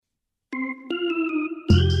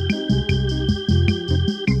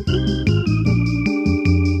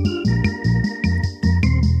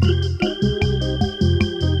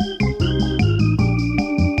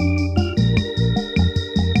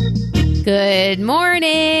Good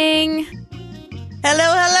morning.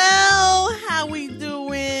 Hello, hello. How we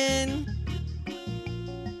doing?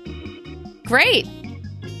 Great.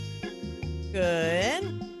 Good.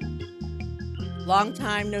 Long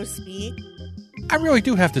time no speak. I really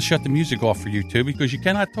do have to shut the music off for you two because you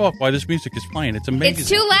cannot talk while this music is playing. It's amazing. It's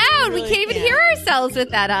too loud. Really we can't even hear ourselves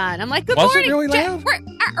with that on. I'm like, good Was morning. it really loud?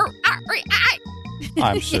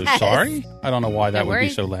 I'm so Yes. sorry. I don't know why that No would be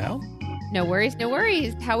worries. so loud. No worries, no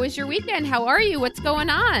worries. How was your weekend? How are you? What's going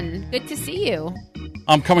on? Good to see you.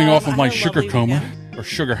 I'm coming off I of my had a sugar lovely coma weekend. or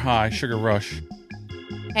sugar high, sugar rush.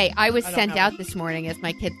 Hey, I was I don't sent know. out this morning as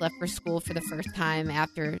my kids left for school for the first time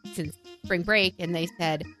since spring break, and they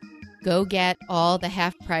said, go get all the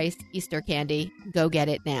half-price Easter candy. Go get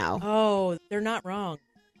it now. Oh, they're not wrong.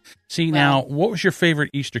 See, Well- now, what was your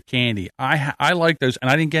favorite Easter candy? I like those, and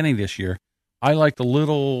I didn't get any this year. I like the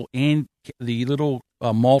little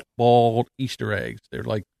malt ball Easter eggs. They're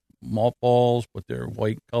like malt balls, but they're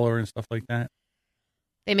white color and stuff like that.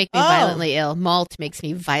 They make me Oh. violently ill. Malt makes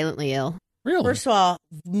me violently ill. Really? First of all,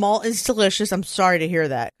 malt is delicious. I'm sorry to hear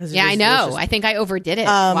that. 'Cause it Yeah, is I know. delicious. I think I overdid it.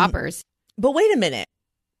 Um, Whoppers. But wait a minute.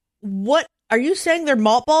 What are you saying? They're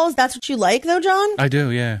malt balls? That's what you like, though, John? I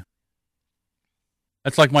do, yeah.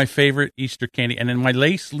 That's like my favorite Easter candy. And then my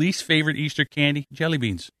least favorite Easter candy, jelly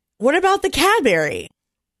beans. What about the Cadbury?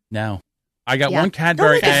 Now, I got Yeah. one Don't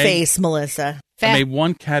Cadbury make a egg. face, Melissa. I made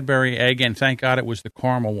one Cadbury egg, and thank God it was the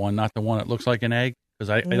caramel one, not the one that looks like an egg, because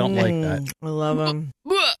I don't like that. I love them.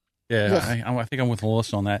 Yeah, I think I'm with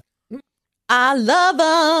Melissa on that. I love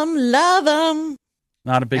them. Love them.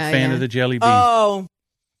 Not a big Oh, fan yeah. of the jelly bean. Oh,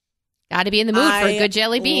 Got to be in the mood for a good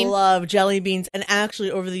jelly bean. love jelly beans. And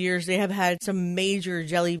actually, over the years, they have had some major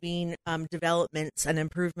jelly bean developments and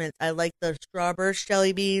improvements. I like the Strawburst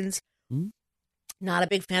jelly beans. Mm. Not a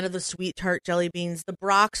big fan of the sweet tart jelly beans. The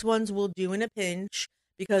Brock's ones will do in a pinch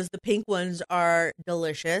because the pink ones are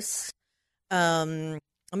delicious. I'm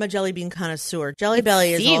a jelly bean connoisseur. Jelly It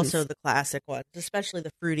Belly is seems. also the classic one, especially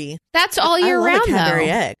the fruity. That's all year I love round, a Cadbury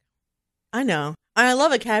though. egg. I know. I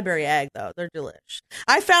love a Cadbury egg, though. They're delish.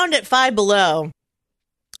 I found at Five Below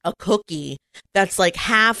a cookie that's like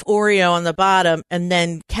half Oreo on the bottom and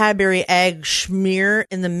then Cadbury egg schmear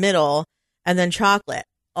in the middle and then chocolate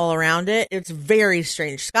all around it. It's very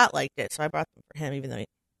strange. Scott liked it, so I brought them for him, even though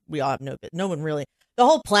we all have no one really, the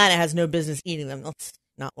whole planet has no business eating them. Let's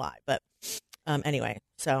not lie. But anyway,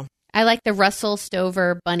 so. I like the Russell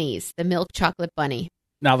Stover bunnies, the milk chocolate bunny.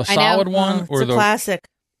 Now, the I know. solid one It's or a the classic.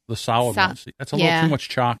 solid one? See, that's a little Yeah. too much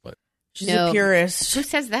chocolate. She's No. a purist. Who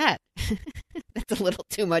says that? That's a little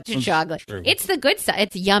too much That's chocolate. true. It's the good side.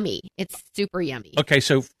 It's yummy. It's super yummy. Okay,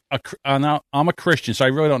 so now I'm a Christian, so I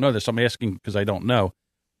really don't know this. I'm asking because I don't know.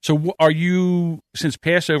 So are you, since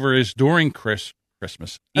Passover is during Christmas,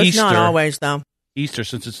 It's Easter, not always, though. Easter,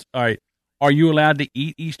 since it's, all right, are you allowed to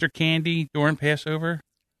eat Easter candy during Passover?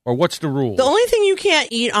 Or what's the rule? The only thing you can't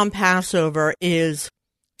eat on Passover is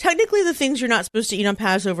technically the things you're not supposed to eat on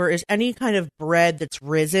Passover is any kind of bread that's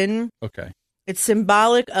risen. Okay. It's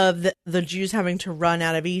symbolic of the Jews having to run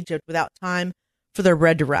out of Egypt without time for their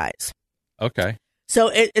bread to rise. Okay. So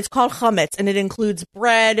it's called chametz, and it includes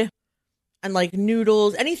bread and like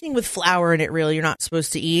noodles, anything with flour in it. Really, you're not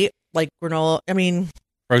supposed to eat, like granola. I mean,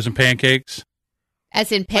 Frozen pancakes?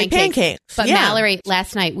 As in like pancakes. pancakes. But yeah. Mallory,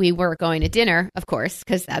 last night we were going to dinner, of course,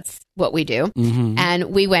 because that's what we do. Mm-hmm. And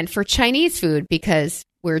we went for Chinese food because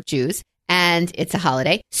we're Jews and it's a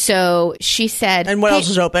holiday. So she said, And what "Hey," else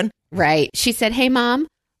is open? Right. She said, hey, Mom,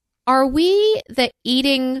 are we the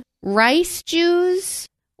eating rice Jews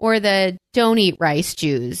or the don't eat rice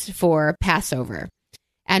Jews for Passover?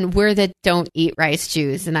 And we're the don't eat rice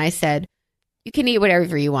Jews. And I said, you can eat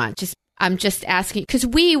whatever you want. I'm just asking because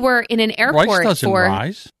we were in an airport Rice doesn't for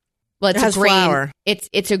rise. well, it's It has a grain. flour.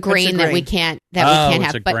 It's a grain that we grain. can't It's a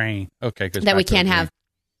have, but grain. Okay. 'cause that we back to the can't grain. have.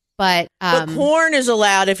 But But corn is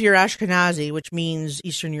allowed if you're Ashkenazi, which means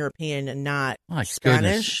Eastern European and not My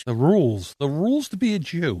Spanish. goodness. The rules to be a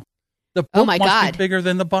Jew. The book Oh, my must God. be bigger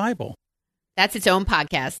than the Bible. that's its own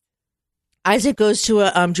podcast. Isaac goes to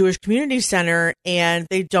a Jewish community center and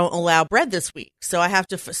they don't allow bread this week. So I have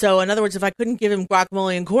to. So in other words, if I couldn't give him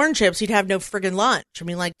guacamole and corn chips, he'd have no friggin' lunch. I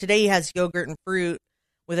mean, like today he has yogurt and fruit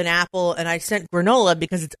with an apple, and I sent granola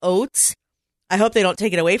because it's oats. I hope they don't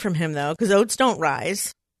take it away from him though, because oats don't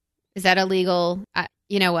rise. Is that illegal?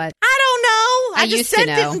 You know what? I don't know. I I just used to sent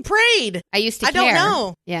it know. and prayed. I used to I care. don't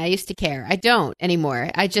know. Yeah, I used to care. I don't anymore.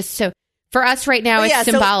 For us right now, But it's yeah,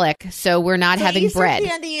 so- symbolic. So we're not So having Easter bread.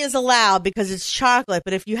 candy is allowed because it's chocolate,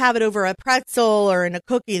 but if you have it over a pretzel or in a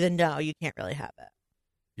cookie, then no, you can't really have it.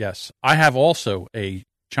 Yes. I have also a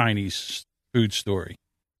Chinese food story.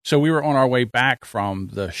 So we were on our way back from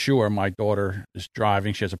the shore. My daughter is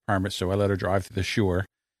driving. She has a permit, so I let her drive to the shore.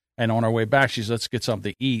 And on our way back, she said, let's get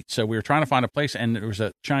something to eat. So we were trying to find a place, and there was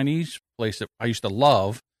a Chinese place that I used to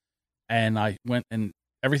love. And I went, and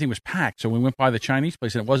everything was packed. So we went by the Chinese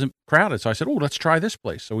place, and it wasn't crowded. So I said, oh, let's try this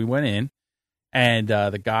place. So we went in, and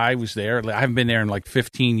the guy was there. I haven't been there in like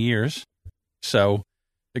 15 years. So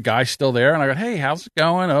the guy's still there. And I go, hey, how's it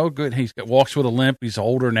going? Oh, good. He's walks with a limp. He's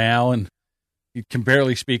older now, and he can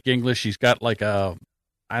barely speak English. He's got like a,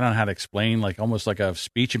 I don't know how to explain, like almost like a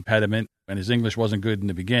speech impediment, and his English wasn't good in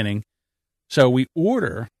the beginning. So we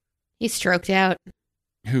order. He stroked out.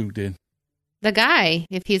 Who did? The guy.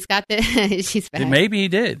 If he's got the, she's back. Maybe he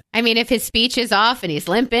did. I mean, if his speech is off and he's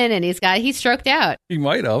limping and he's stroked out. He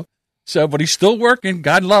might have. So, but he's still working.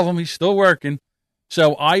 God love him. He's still working.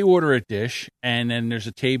 So I order a dish, and then there's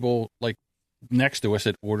a table like next to us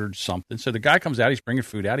that ordered something. So the guy comes out. He's bringing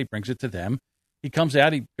food out. He brings it to them. He comes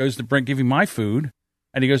out. He goes to give me my food,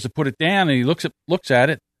 and he goes to put it down. And he looks at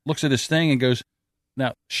it, looks at his thing, and goes,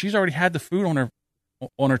 "Now she's already had the food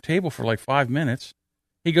on her table for like 5 minutes."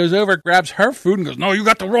 He goes over, grabs her food, and goes, "No, you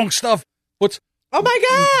got the wrong stuff. What's Oh my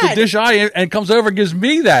God. the dish I ate?" And comes over and gives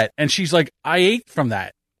me that, and she's like, "I ate from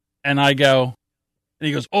that," and I go, and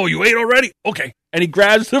he goes, "Oh, you ate already? Okay." And he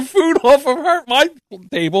grabs the food off of my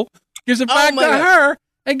table, gives it back to her,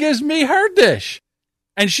 and gives me her dish.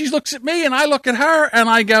 And she looks at me, and I look at her, and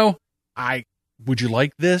I go, would you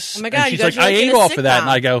like this? Oh my God, and she's like, I ate off of that. And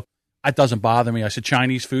I go, that doesn't bother me. I said,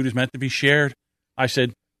 Chinese food is meant to be shared. I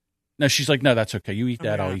said, no, she's like, no, that's okay. You eat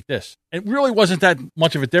that, I'll eat this. It really wasn't that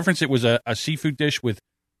much of a difference. It was a seafood dish with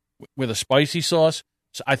a spicy sauce.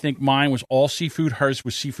 So I think mine was all seafood. Hers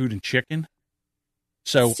was seafood and chicken.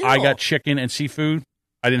 So I got chicken and seafood.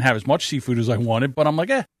 I didn't have as much seafood as I wanted, but I'm like,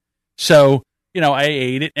 eh. So, I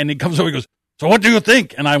ate it, and he comes over and goes, so what do you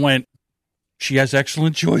think? And I went, she has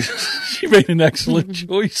excellent choices. She made an excellent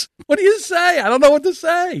choice. What do you say? I don't know what to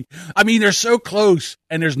say. I mean, they're so close,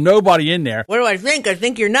 and there's nobody in there. What do I think? I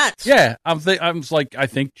think you're nuts. Yeah, I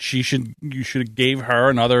think you should have gave her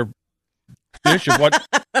another dish of what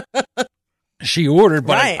she ordered,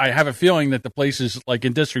 but Right. I have a feeling that the place is like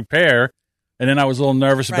in disrepair. And then I was a little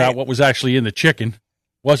nervous about what was actually in the chicken.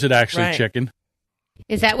 Was it actually chicken?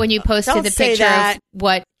 Is that when you posted Don't the say picture that, of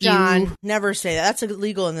what John, you... never say that. That's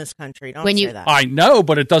illegal in this country. Don't When say you- that. I know,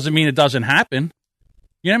 but it doesn't mean it doesn't happen.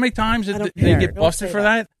 You know how many times I don't they care. get Don't busted say for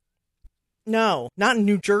that? No, not in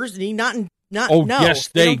New Jersey. Not. Oh, no.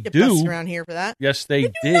 yes, We they don't get do. busted around here for that. Yes, they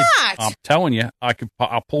do did. not. I'm telling you,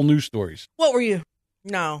 I'll pull news stories. What were you?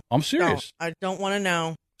 No. I'm serious. Don't. I don't want to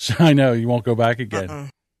know. So I know you won't go back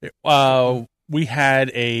again. We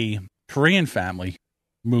had a Korean family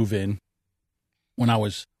move in when I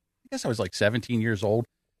guess I was like 17 years old.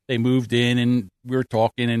 They moved in, and we were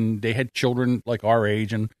talking, and they had children like our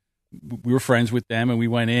age, and we were friends with them, and we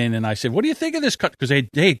went in, and I said, what do you think of this country? Because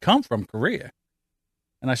they had come from Korea.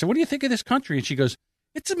 And I said, what do you think of this country? And she goes,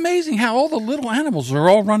 it's amazing how all the little animals are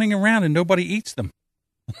all running around and nobody eats them.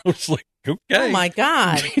 I was like, okay. Oh, my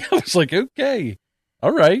God. I was like, okay.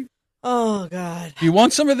 All right. Oh, God. Do you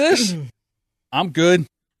want some of this? I'm good.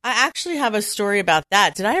 I actually have a story about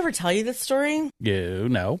that. Did I ever tell you this story?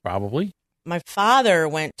 No, probably. My father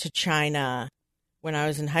went to China when I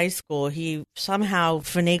was in high school. He somehow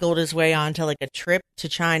finagled his way onto like a trip to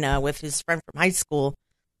China with his friend from high school.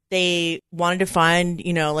 They wanted to find,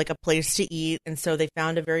 like a place to eat. And so they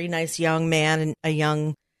found a very nice young man and a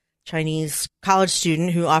young Chinese college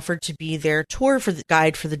student who offered to be their tour for the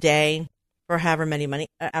guide for the day for however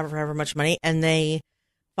much money. And they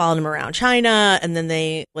followed him around China. And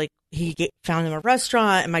then found him a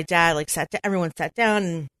restaurant, and my dad everyone sat down,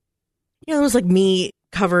 and it was like meat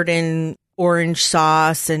covered in orange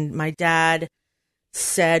sauce. And my dad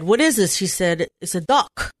said, what is this? He said, it's a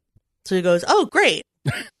duck. So he goes, oh, great.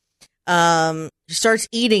 He starts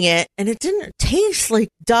eating it, and it didn't taste like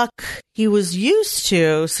duck he was used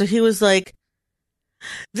to. So he was like,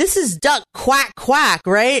 this is duck, quack, quack,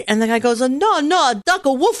 right? And the guy goes, no, duck,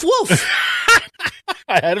 a woof, woof.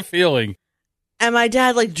 I had a feeling. And my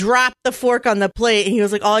dad dropped the fork on the plate, and he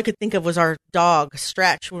was like, all I could think of was our dog,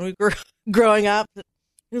 Stretch, when we were growing up.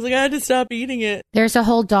 He was like, I had to stop eating it. There's a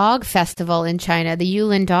whole dog festival in China, the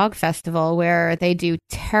Yulin Dog Festival, where they do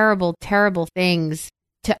terrible, terrible things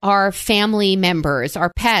to our family members,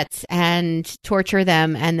 our pets, and torture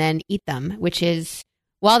them and then eat them, which is,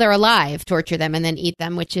 while they're alive, torture them and then eat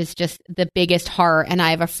them, which is just the biggest horror. And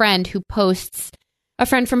I have a friend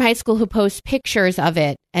from high school who posts pictures of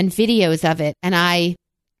it and videos of it. And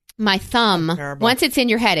my thumb, once it's in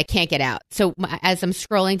your head, it can't get out. So as I'm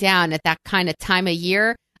scrolling down at that kind of time of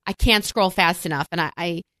year, I can't scroll fast enough. And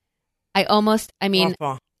I mean,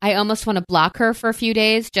 Awful. I almost want to block her for a few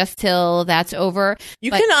days just till that's over. You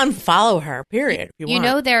But can unfollow her, period, if you want.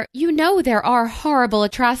 You know there are horrible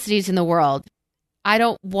atrocities in the world. I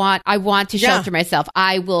want to shelter myself.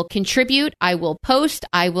 I will contribute. I will post.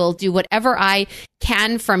 I will do whatever I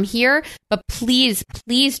can from here. But please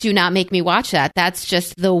do not make me watch that. That's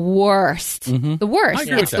just the worst. Mhm. The worst. I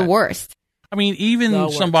agree with It's the that. worst. I mean, The even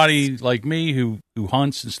worst. somebody like me who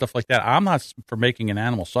hunts and stuff like that, I'm not for making an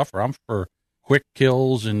animal suffer. I'm for quick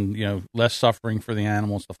kills and, less suffering for the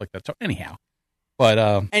animal and stuff like that. So anyhow, but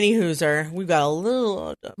Any hooser. We've got a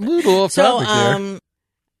little... little off So, topic there.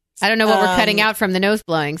 I don't know what we're cutting out from the nose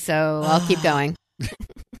blowing, so I'll keep going.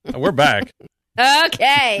 We're back.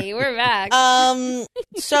 Okay, we're back.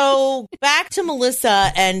 So back to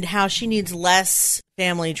Melissa and how she needs less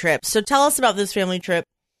family trips. So tell us about this family trip.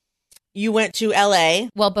 You went to LA.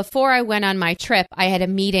 Well, before I went on my trip, I had a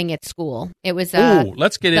meeting at school. It was Ooh,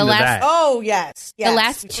 let's get into last- that. Oh, yes. The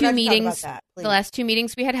last We two forgot to talk meetings- about that, please. the last two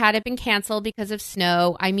meetings we had have been canceled because of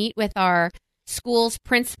snow. I meet with our school's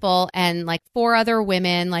principal and like 4 other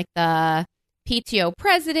women, like the PTO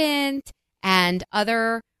president and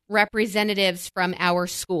other representatives from our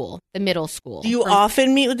school, the middle school. Do you From-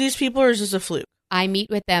 often meet with these people, or is this a fluke? I meet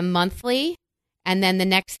with them monthly, and then the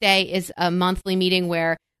next day is a monthly meeting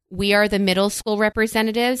where we are the middle school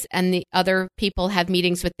representatives and the other people have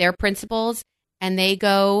meetings with their principals, and they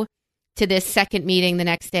go to this second meeting the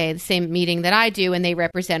next day, the same meeting that I do, and they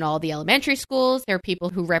represent all the elementary schools. There are people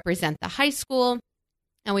who represent the high school,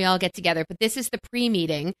 and we all get together. But this is the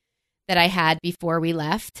pre-meeting that I had before we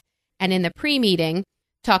left. And in the pre-meeting,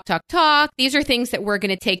 talk. These are things that we're going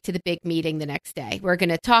to take to the big meeting the next day. We're going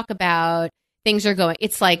to talk about things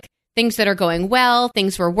it's like things that are going well,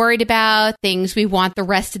 things we're worried about, things we want the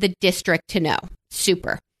rest of the district to know.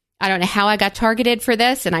 Super. I don't know how I got targeted for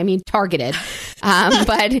this, and I mean targeted.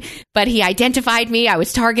 But he identified me. I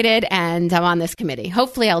was targeted, and I'm on this committee.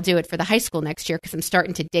 Hopefully I'll do it for the high school next year because I'm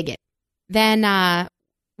starting to dig it. Then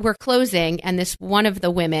we're closing, and this one of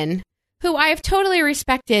the women, who I have totally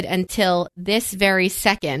respected until this very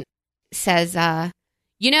second, says,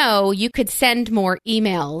 you could send more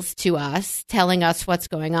emails to us telling us what's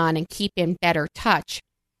going on and keep in better touch.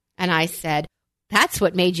 And I said, that's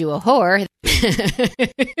what made you a whore.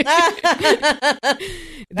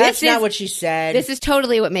 That's not what she said. This is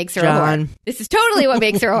totally what makes her a John. whore. This is totally what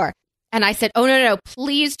makes her a whore. And I said, oh, no,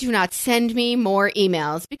 please do not send me more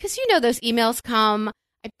emails because those emails come.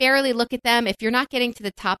 I barely look at them. If you're not getting to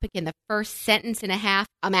the topic in the first sentence and a half,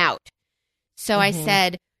 I'm out. So I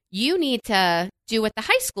said, you need to do what the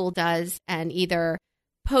high school does and either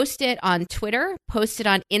post it on Twitter, post it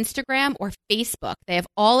on Instagram or Facebook. They have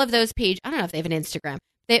all of those pages. I don't know if they have an Instagram.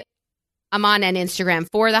 I'm on an Instagram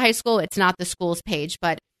for the high school. It's not the school's page,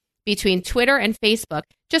 but between Twitter and Facebook,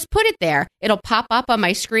 just put it there. It'll pop up on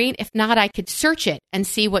my screen. If not, I could search it and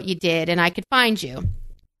see what you did and I could find you.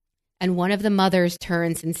 And one of the mothers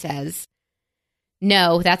turns and says,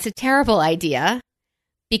 no, that's a terrible idea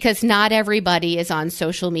because not everybody is on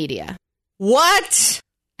social media. What?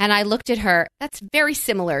 And I looked at her. That's very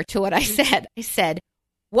similar to what I said. I said,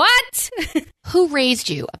 what? Who raised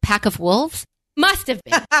you? A pack of wolves? Must have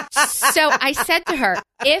been. So I said to her,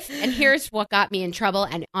 and here's what got me in trouble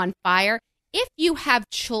and on fire, if you have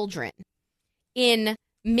children in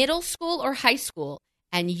middle school or high school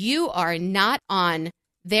and you are not on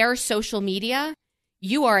their social media,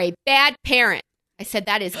 you are a bad parent. I said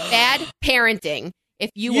that is bad parenting. If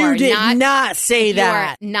you are did not say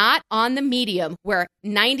that. You are not on the medium where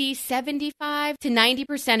 75 to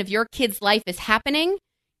 90% of your kid's life is happening,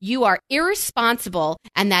 you are irresponsible,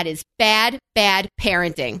 and that is bad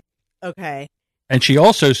parenting. Okay. And she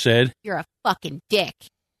also said, You're a fucking dick.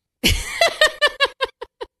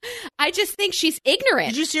 I just think she's ignorant.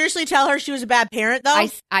 Did you seriously tell her she was a bad parent, though?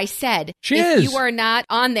 I said, She if is. you are not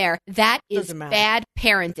on there, that is Doesn't matter. bad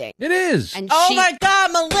parenting. it is. And Oh my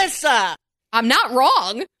God, Melissa! I'm not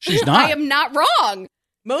wrong. She's not. I am not wrong.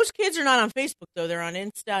 Most kids are not on Facebook, though. They're on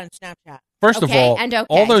Insta and Snapchat. First of Okay, all, and okay.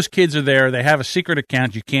 all those kids are there. They have a secret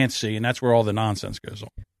account you can't see, and that's where all the nonsense goes on.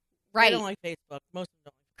 Right. They don't like Facebook. Most of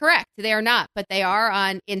them Correct. They are not, but they are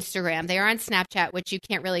on Instagram. They are on Snapchat, which you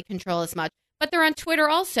can't really control as much. But they're on Twitter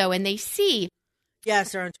also, and they see. don't.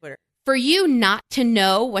 Yes, they're on Twitter. For you not to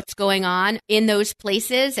know what's going on in those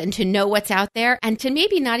places and to know what's out there and to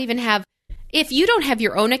maybe not even have, if you don't have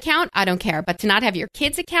your own account, I don't care, but to not have your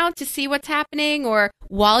kid's account to see what's happening or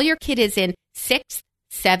while your kid is in 6th,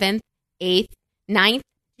 7th, 8th, 9th, Do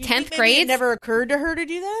you 10th think maybe grade, It never occurred to her to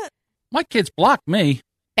do that? My kids blocked me.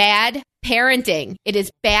 bad parenting. It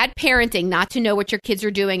is bad parenting not to know what your kids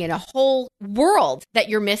are doing in a whole world that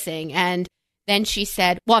you're missing. And then she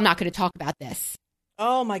said, well, I'm not going to talk about this.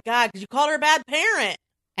 Oh my God, because you called her a bad parent.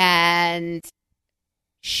 And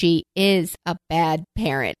she is a bad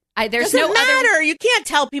parent. There's Doesn't no matter. other. You can't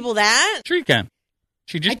tell people that. Sure you can.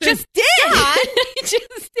 She just did. Just did. I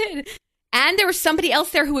just did. And there was somebody else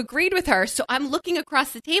there who agreed with her. So I'm looking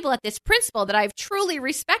across the table at this principal that I've truly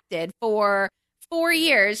respected for 4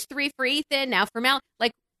 years, 3 for Ethan, now for Mel.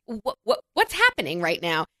 Like, what's happening right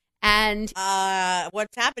now? And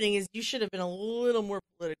what's happening is you should have been a little more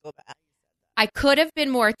political about it. I could have been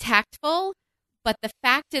more tactful, but the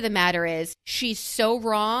fact of the matter is she's so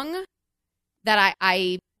wrong that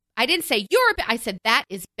I didn't say I said that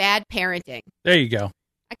is bad parenting. There you go.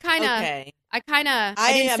 Okay. I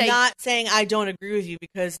am not saying I don't agree with you,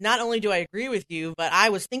 because not only do I agree with you, but I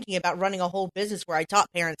was thinking about running a whole business where I taught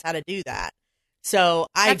parents how to do that. So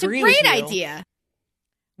I agree with you. That's a great idea.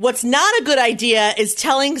 What's not a good idea is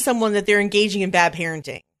telling someone that they're engaging in bad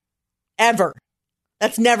parenting. Ever.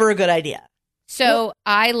 That's never a good idea. So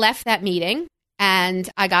I left that meeting and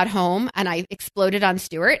I got home and I exploded on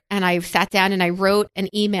Stuart, and I sat down and I wrote an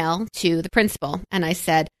email to the principal and I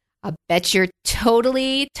said, I bet you're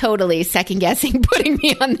totally second guessing putting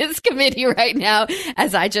me on this committee right now,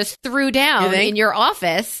 as I just threw down in your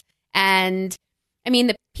office. And I mean,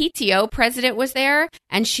 the PTO president was there,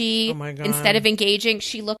 and she, instead of engaging,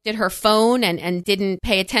 she looked at her phone and didn't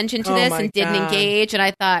pay attention to this and didn't engage. And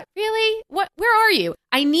I thought, really? Where are you?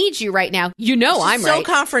 I need you right now. You know I'm right.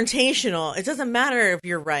 So confrontational. It doesn't matter if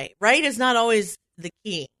you're right. Right is not always the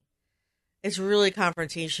key. It's really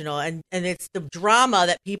confrontational, and it's the drama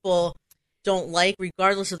that people don't like,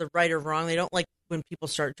 regardless of the right or wrong. They don't like when people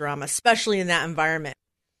start drama, especially in that environment.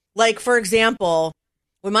 Like, for example,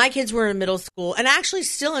 when my kids were in middle school, and actually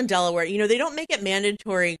still in Delaware, they don't make it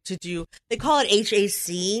mandatory to do, they call it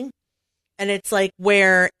HAC, and it's like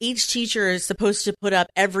where each teacher is supposed to put up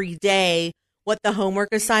every day what the homework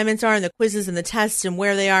assignments are and the quizzes and the tests and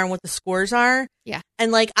where they are and what the scores are. Yeah.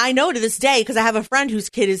 And like, I know to this day, because I have a friend whose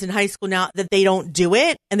kid is in high school now, that they don't do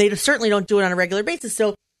it, and they certainly don't do it on a regular basis.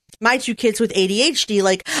 So my 2 kids with ADHD,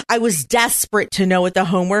 like, I was desperate to know what the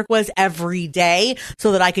homework was every day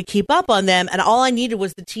so that I could keep up on them. And all I needed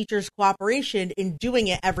was the teacher's cooperation in doing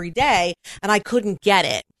it every day. And I couldn't get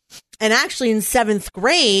it. And actually in 7th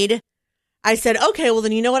grade, I said, okay, well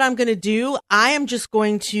then you know what I'm going to do? I am just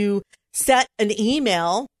going to set an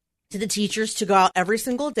email to the teachers to go out every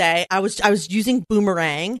single day. I was using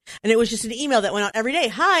Boomerang, and it was just an email that went out every day.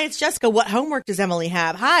 Hi, it's Jessica. What homework does Emily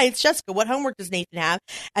have? Hi, it's Jessica. What homework does Nathan have?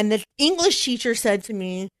 And the English teacher said to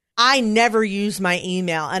me, I never use my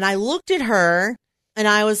email. And I looked at her and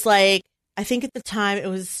I was like, I think at the time it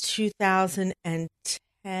was 2010.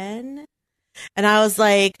 And I was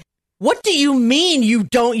like, what do you mean you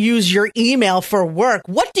don't use your email for work?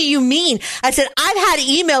 What do you mean? I said, I've had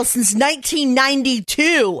email since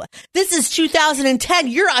 1992. This is 2010.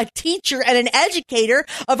 You're a teacher and an educator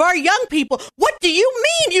of our young people. What do you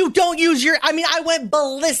mean you don't use your, I went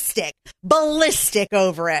ballistic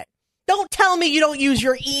over it. Don't tell me you don't use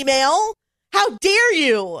your email. How dare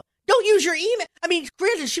you? Don't use your email.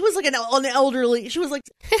 Granted, she was like an elderly, she was like.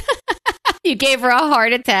 You gave her a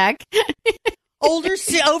heart attack. Older,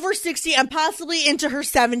 over 60, and possibly into her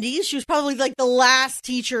 70s. She was probably like the last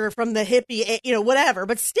teacher from the hippie, whatever.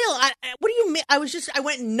 But still, what do you mean? I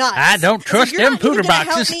went nuts. I don't trust them pooter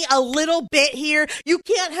boxes. Help me a little bit here. You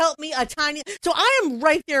can't help me a tiny. So I am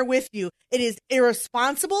right there with you. It is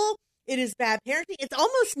irresponsible. It is bad parenting. It's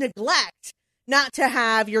almost neglect not to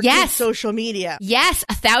have your kids' social media. Yes,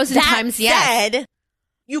 1,000 times yes. Said,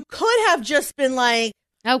 you could have just been like,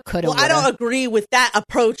 oh, could have. Well, I don't agree with that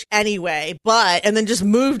approach anyway, and then just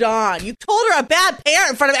moved on. You told her a bad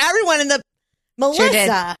parent in front of everyone in the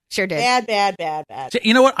Melissa. Sure did. Bad. So,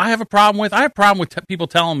 you know what I have a problem with? I have a problem with people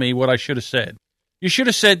telling me what I should have said. You should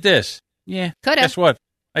have said this. Yeah. Could have. Guess what?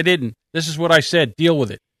 I didn't. This is what I said. Deal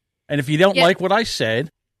with it. And if you don't like what I said,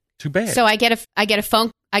 too bad. So I get a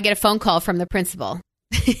phone call from the principal.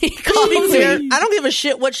 He calls me. I don't give a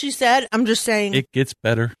shit what she said. I'm just saying it gets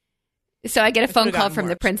better. So I get a phone call from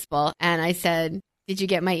the principal, and I said, did you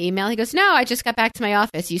get my email? He goes, no, I just got back to my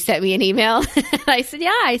office. You sent me an email? I said,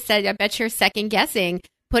 yeah. I said, I bet you're second guessing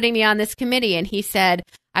putting me on this committee. And he said,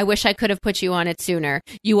 I wish I could have put you on it sooner.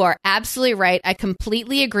 You are absolutely right. I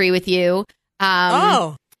completely agree with you.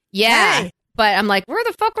 Yeah. Hey. But I'm like, where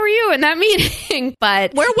the fuck were you in that meeting?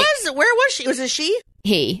 But where was she? Was it she?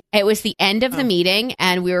 It was the end of the meeting,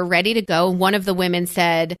 and we were ready to go. One of the women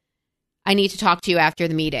said, I need to talk to you after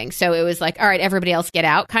the meeting. So it was like, all right, everybody else get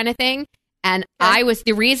out kind of thing. And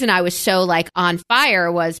the reason I was so like on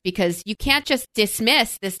fire was because you can't just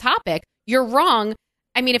dismiss this topic. You're wrong.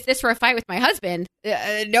 If this were a fight with my husband,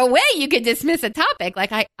 no way you could dismiss a topic.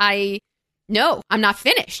 Like I No, I'm not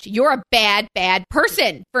finished. You're a bad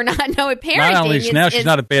person for not knowing parenting. Not only now she's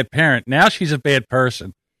not a bad parent. Now she's a bad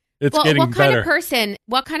person. It's getting what kind better.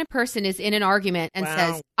 What kind of person is in an argument and Wow.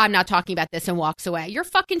 says, I'm not talking about this and walks away? You're a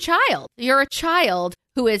fucking child. You're a child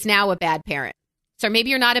who is now a bad parent. So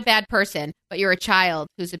maybe you're not a bad person, but you're a child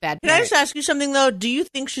who's a bad Can I parent. just ask you something, though? Do you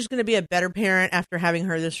think she's going to be a better parent after having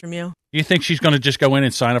heard this from you? You think she's going to just go in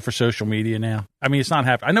and sign up for social media now? I mean, it's not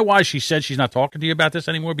happening. I know why she said she's not talking to you about this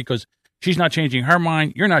anymore, because she's not changing her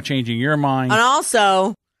mind. You're not changing your mind. And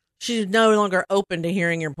also, she's no longer open to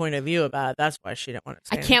hearing your point of view about it. That's why she didn't want to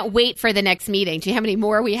say I can't wait for the next meeting. Do you know how many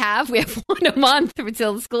more we have? We have one a month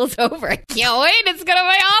until the school's over. I can't wait. It's going to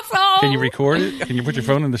be awesome. Can you record it? Can you put your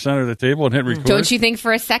phone in the center of the table and hit record? Don't you think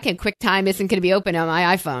for a second QuickTime isn't going to be open on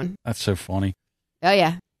my iPhone? That's so funny. Oh,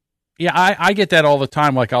 yeah. Yeah, I get that all the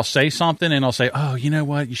time. Like, I'll say something and I'll say, oh, you know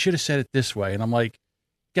what? You should have said it this way. And I'm like,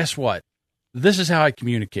 guess what? This is how I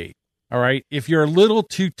communicate. All right? If you're a little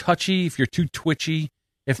too touchy, if you're too twitchy,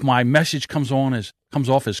 if my message comes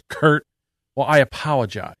off as curt, well, I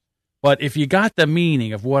apologize. But if you got the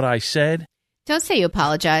meaning of what I said, Don't say you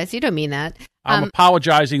apologize. You don't mean that. I'm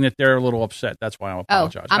apologizing that they're a little upset. That's why I'm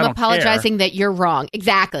apologizing. I'm I don't apologizing that you're wrong.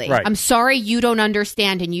 Exactly. Right. I'm sorry you don't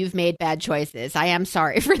understand and you've made bad choices. I am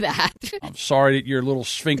sorry for that. I'm sorry that your little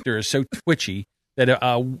sphincter is so twitchy that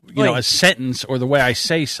a sentence or the way I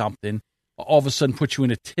say something all of a sudden puts you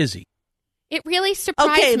in a tizzy. It really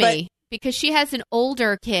surprised Okay, me because she has an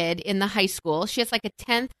older kid in the high school. She has like a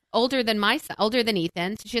 10th, older than my son, older than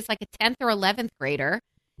Ethan. So she has like a 10th or 11th grader.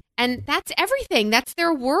 And that's everything. That's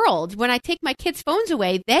their world. When I take my kids' phones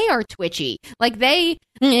away, they are twitchy. Like they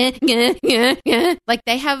have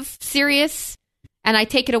serious, and I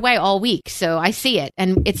take it away all week. So I see it.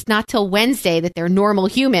 And it's not till Wednesday that they're normal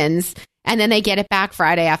humans. And then they get it back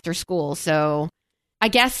Friday after school. So I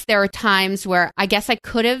guess there are times where I guess I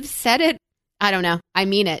could have said it. I don't know. I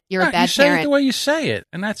mean it. You're a bad you say parent. it the way you say it,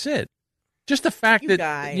 and that's it. Just the fact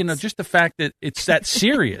just the fact that it's that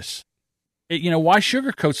serious. Why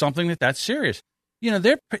sugarcoat something that's serious?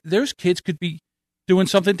 Those kids could be doing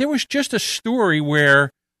something. There was just a story where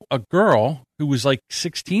a girl who was like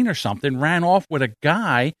 16 or something ran off with a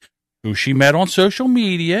guy who she met on social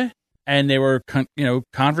media, and they were,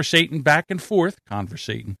 conversating back and forth.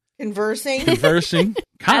 Conversing.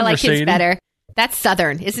 I like his better. That's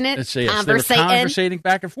Southern, isn't it? They were conversating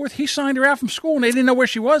back and forth. He signed her out from school, and they didn't know where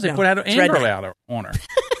she was. They put out an anger out on her.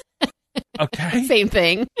 Okay. Same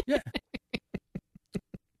thing. Yeah.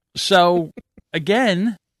 So,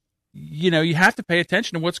 again, you have to pay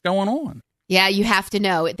attention to what's going on. Yeah, you have to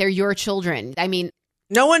know. They're your children. I mean,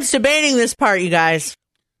 no one's debating this part, you guys.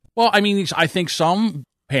 Well, I mean, I think some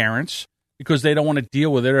parents, because they don't want to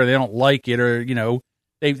deal with it or they don't like it or,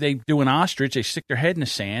 they do an ostrich, they stick their head in the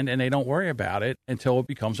sand and they don't worry about it until it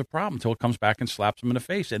becomes a problem, until it comes back and slaps them in the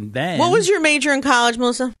face. And then... What was your major in college,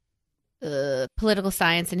 Melissa? Political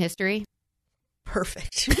science and history.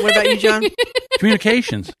 Perfect. What about you, John?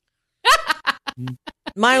 Communications.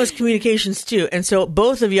 Mine was communications, too. And so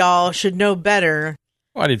both of y'all should know better.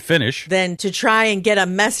 Well, I didn't finish. Than to try and get a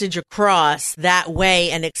message across that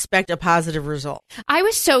way and expect a positive result. I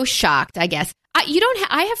was so shocked, I guess.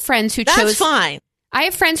 I have friends who That's fine. I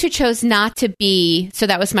have friends who chose not to be, so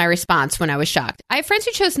that was my response when I was shocked. I have friends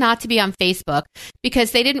who chose not to be on Facebook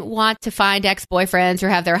because they didn't want to find ex-boyfriends or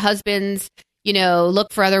have their husbands,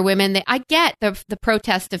 look for other women. I get the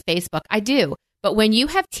protest of Facebook. I do. But when you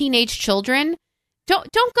have teenage children, don't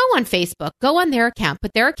go on Facebook. Go on their account.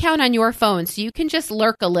 Put their account on your phone so you can just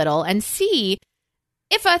lurk a little and see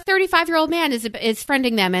if a 35-year-old man is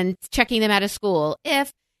friending them and checking them out of school.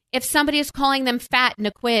 If somebody is calling them fat in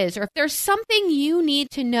a quiz, or if there's something you need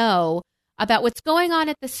to know about what's going on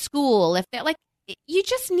at the school, if they're you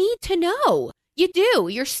just need to know. You do.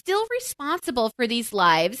 You're still responsible for these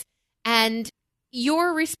lives, and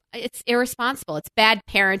it's irresponsible. It's bad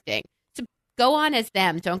parenting. So go on as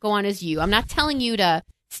them. Don't go on as you. I'm not telling you to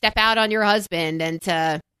step out on your husband and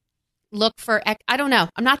to look for, I don't know.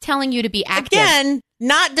 I'm not telling you to be active. Again,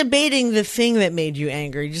 not debating the thing that made you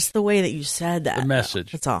angry, just the way that you said that. The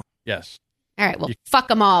message. That's all. Yes. All right. Well, fuck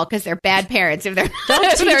them all because they're bad parents. If they're Don't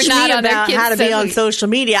if they're teach not me on their about kids' how to be on social social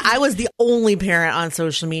media. I was the only parent on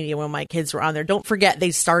social media when my kids were on there. Don't forget,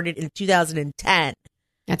 they started in 2010.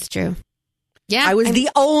 That's true. Yeah. I was the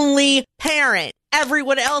only parent.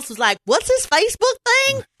 Everyone else was like, what's this Facebook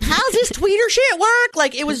thing? How's this Twitter shit work?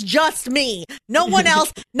 Like, it was just me. No one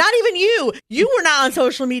else, not even you. You were not on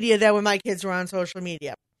social media then when my kids were on social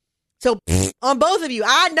media. So, on both of you,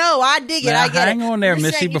 I know, I dig it, now, I get hang it. on there, You're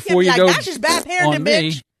Missy, saying before you can't go be like, that's just bad parenting, on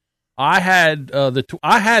me. bitch. I had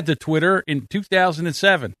the Twitter in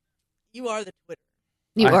 2007. You are the Twitter.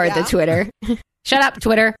 You are Yeah. the Twitter. Shut up,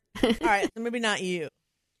 Twitter. All right, so maybe not you.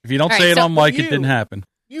 If you don't All say right, it so on mic, it you- didn't happen.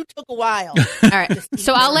 You took a while. All right.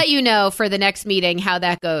 So I'll let you know for the next meeting how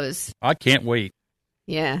that goes. I can't wait.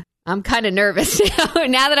 Yeah. I'm kind of nervous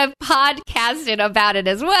now that I've podcasted about it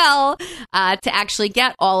as well, to actually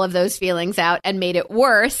get all of those feelings out and made it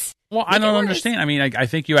worse. Well, I Make it don't worse. understand. I mean, I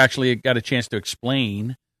think you actually got a chance to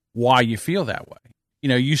explain why you feel that way. You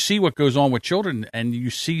know, you see what goes on with children, and you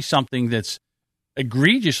see something that's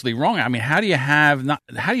egregiously wrong. I mean, how do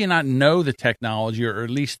you not know the technology, or at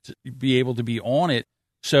least be able to be on it?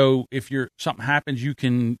 So if something happens, you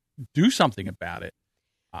can do something about it.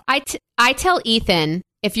 I tell Ethan,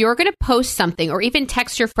 if you're going to post something or even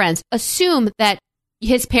text your friends, assume that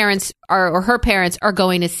his parents or her parents are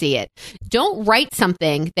going to see it. Don't write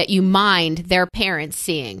something that you mind their parents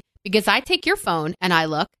seeing, because I take your phone and I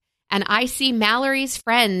look and I see Mallory's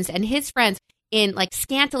friends and his friends in like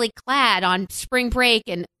scantily clad on spring break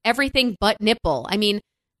and everything but nipple. I mean,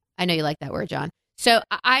 I know you like that word, John. So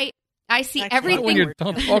I see Actually, Not when everything. you're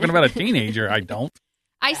talking about a teenager, I don't.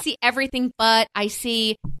 I see everything but. I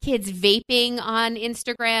see kids vaping on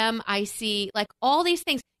Instagram. I see like all these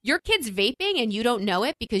things. Your kid's vaping and you don't know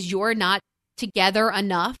it because you're not together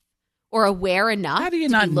enough or aware enough. How do you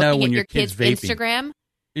to not be know looking when at your kid's vaping? Instagram?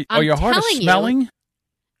 Are I'm your heart of telling you. smelling?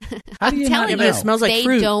 How do I'm you not telling know? you, It smells like they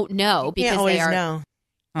fruit. don't know You because can't always they are know.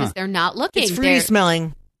 because they're not looking. It's fruity They're-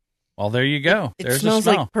 smelling. Well, there you go. It There's the smells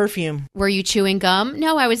smell. like perfume. Were you chewing gum?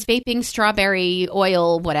 No, I was vaping strawberry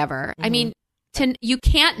oil, whatever. I mean, you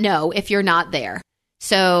can't know if you're not there.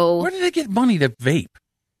 So Where do they get money to vape?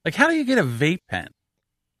 Like, how do you get a vape pen?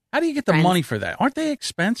 How do you get the Friends. money for that? Aren't they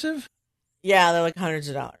expensive? Yeah, they're like hundreds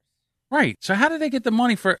of dollars. Right. So how do they get the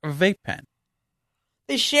money for a vape pen?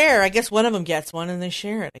 They share. I guess one of them gets one and they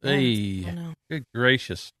share it. I guess. Hey, I don't know. good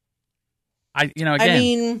gracious. Again, I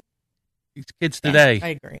mean, these kids yeah, today. I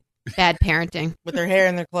agree. bad parenting With their hair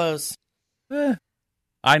and their clothes.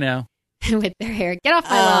 I know. with their hair. Get off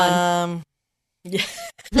my lawn. Yeah.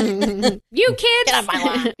 You kids, Get off my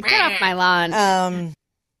lawn. Get off my lawn.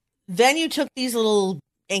 Then you took these little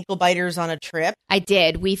ankle biters on a trip. I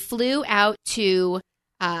did. We flew out to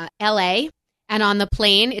LA, and on the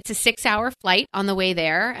plane, it's a 6-hour flight on the way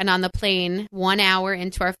there. And on the plane, 1 hour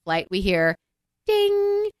into our flight, we hear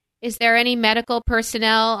ding. Is there any medical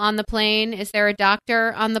personnel on the plane? Is there a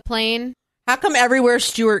doctor on the plane? How come everywhere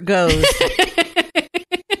Stuart goes,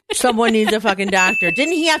 someone needs a fucking doctor?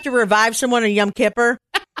 Didn't he have to revive someone on Yom Kippur?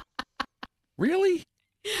 Really?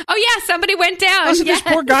 Oh, yeah, somebody went down. Doesn't Yeah. this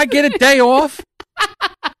poor guy get a day off?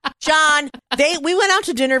 John, we went out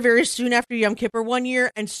to dinner very soon after Yom Kippur one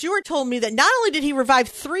year, and Stuart told me that not only did he revive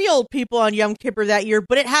 3 old people on Yom Kippur that year,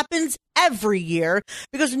 but it happens every year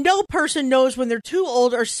because no person knows when they're too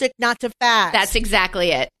old or sick not to fast. That's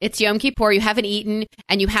exactly it. It's Yom Kippur. You haven't eaten,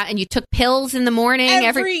 and you took pills in the morning.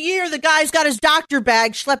 every year the guy's got his doctor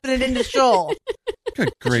bag, schlepping it into Shoal.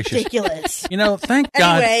 Good gracious. Ridiculous. You know, thank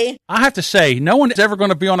God. Anyway, I have to say, no one's ever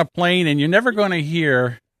going to be on a plane, and you're never going to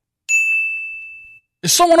hear,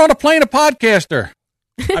 is someone on a plane a podcaster?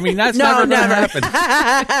 I mean, that's no, never going to never.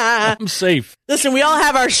 happen. I'm safe. Listen, we all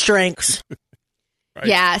have our strengths. Right.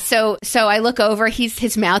 Yeah, so I look over.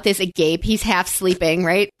 His mouth is agape. He's half sleeping,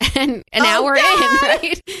 right? And now Oh, we're God! in,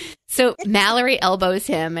 right? So Mallory elbows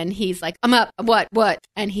him, and he's like, "I'm up. What?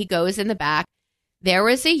 And he goes in the back. There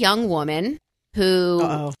was a young woman who.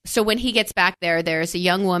 Uh-oh. So when he gets back there, there's a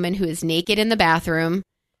young woman who is naked in the bathroom,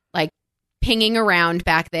 like pinging around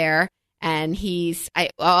back there, and he's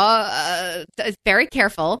very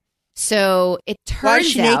careful. So it turns Why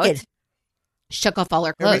is she out naked? she took off all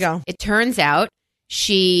her There we clothes. go. It turns out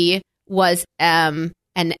she was an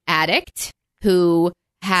addict who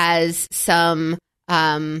has some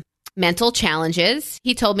mental challenges.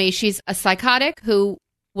 He told me she's a psychotic who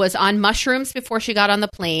was on mushrooms before she got on the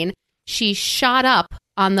plane. She shot up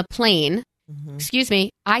on the plane. Excuse me,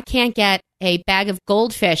 I can't get a bag of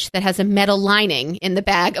goldfish that has a metal lining in the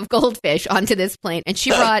bag of goldfish onto this plane. And she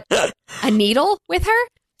brought a needle with her.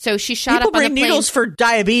 So she shot People up on the bring plane. needles for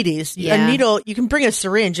diabetes. Yeah. A needle, you can bring a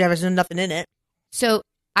syringe. There's nothing in it. So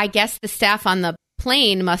I guess the staff on the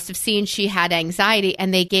plane must have seen she had anxiety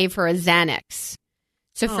and they gave her a Xanax.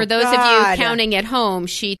 So for Oh, those of God. you counting at home,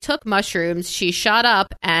 she took mushrooms, she shot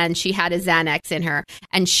up, and she had a Xanax in her.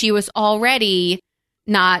 And she was already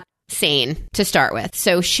not sane to start with.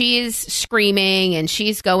 So she's screaming and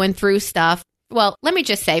she's going through stuff. Well, let me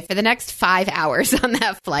just say, for the next 5 hours on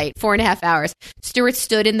that flight, 4.5 hours, Stuart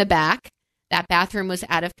stood in the back. That bathroom was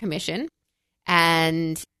out of commission.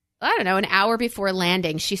 And I don't know, an hour before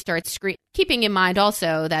landing, she starts screaming, keeping in mind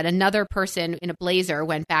also that another person in a blazer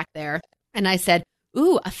went back there. And I said,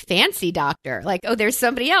 ooh, a fancy doctor. Like, oh, there's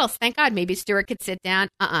somebody else. Thank God. Maybe Stuart could sit down.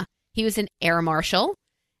 He was an air marshal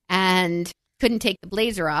and couldn't take the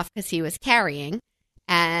blazer off because he was carrying.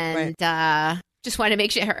 And just wanted to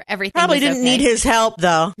make sure everything Probably was didn't okay. need his help,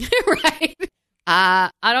 though. Right. I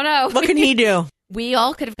don't know. What can he do? We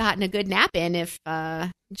all could have gotten a good nap in if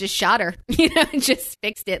just shot her, just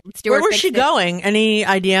fixed it. Stuart Where was fixed she it. going? Any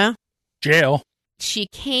idea? Jail. She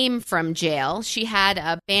came from jail. She had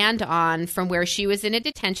a band on from where she was in a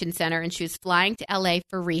detention center, and she was flying to LA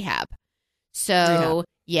for rehab. So,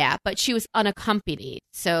 yeah, but she was unaccompanied.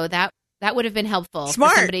 So that would have been helpful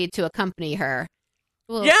Smart. for somebody to accompany her.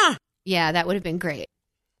 Well, Yeah. yeah, that would have been great.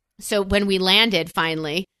 So when we landed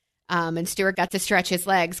finally, and Stuart got to stretch his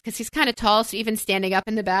legs because he's kind of tall, so even standing up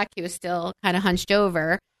in the back, he was still kind of hunched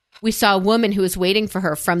over. We saw a woman who was waiting for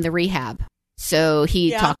her from the rehab. So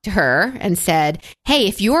he talked to her and said, hey,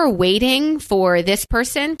 if you're waiting for this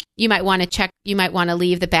person, you might want to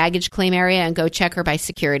leave the baggage claim area and go check her by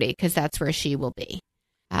security because that's where she will be.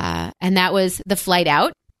 And that was the flight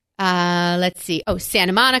out. Let's see. Oh,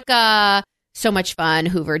 Santa Monica. So much fun.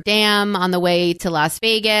 Hoover Dam on the way to Las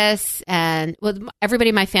Vegas. And well, everybody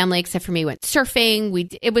in my family except for me went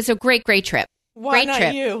surfing. It was a great, great trip. Why great not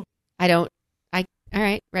trip. you? All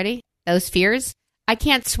right, ready? Those fears? I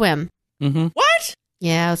can't swim. Mm-hmm. What?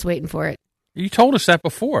 Yeah, I was waiting for it. You told us that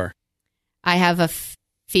before. I have a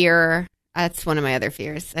fear. That's one of my other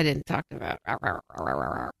fears I didn't talk about.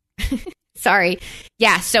 Sorry.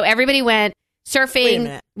 Yeah, so everybody went Wait a surfing.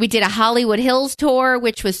 minute. We did a Hollywood Hills tour,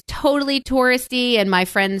 which was totally touristy, and my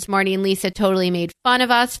friends Marty and Lisa totally made fun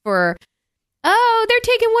of us for, they're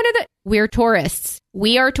taking one of the... We're tourists.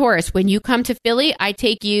 We are tourists. When you come to Philly, I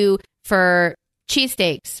take you for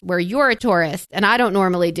cheesesteaks where you're a tourist, and I don't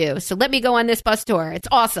normally do. So let me go on this bus tour. It's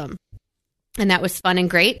awesome. And that was fun and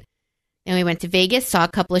great. And we went to Vegas, saw a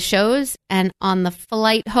couple of shows, and on the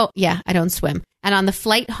flight home... Yeah, I don't swim. And on the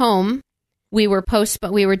flight home, we were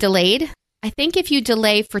delayed. I think if you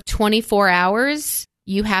delay for 24 hours,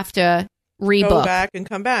 you have to rebook. Go back and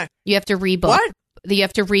come back. You have to rebook. What? You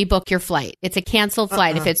have to rebook your flight. It's a canceled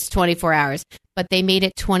flight if it's 24 hours. But they made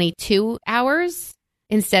it 22 hours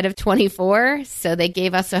instead of 24. So they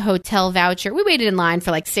gave us a hotel voucher. We waited in line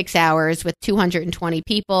for like 6 hours with 220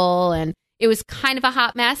 people. And it was kind of a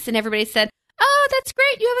hot mess. And everybody said, oh, that's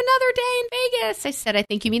great. You have another day in Vegas. I said, I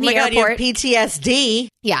think you mean the God, you airport. have PTSD.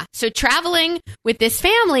 Yeah. So traveling with this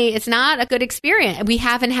family is not a good experience. We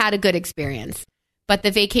haven't had a good experience, but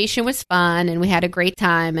the vacation was fun and we had a great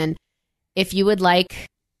time. And if you would like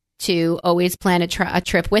to always plan a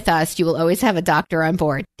trip with us, you will always have a doctor on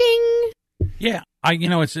board. Ding. Yeah,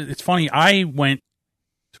 it's funny. I went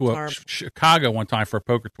to Chicago one time for a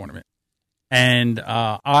poker tournament, and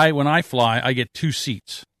when I fly, I get 2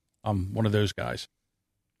 seats. I'm one of those guys,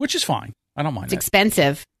 which is fine. I don't mind. It's that.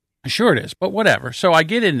 expensive. Sure it is, but whatever. So I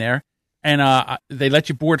get in there, and they let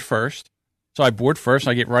you board first. So I board first.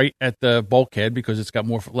 I get right at the bulkhead because it's got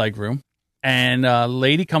more leg room. And a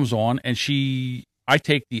lady comes on, and I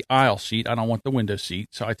take the aisle seat. I don't want the window seat,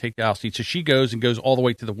 so I take the aisle seat. So she goes all the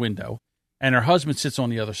way to the window, and her husband sits on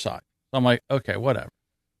the other side. So I'm like, okay, whatever.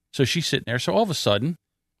 So she's sitting there. So all of a sudden,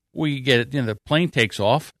 we get the plane takes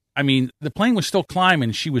off. I mean, the plane was still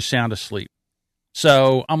climbing. She was sound asleep.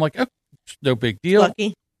 So I'm like, oh, no big deal.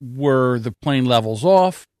 Lucky. The plane levels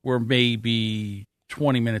off. We're maybe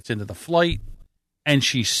 20 minutes into the flight. And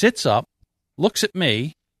she sits up, looks at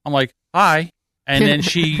me. I'm like, hi. And then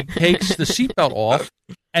she takes the seatbelt off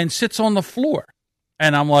and sits on the floor.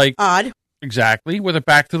 And I'm like, odd. Exactly, with her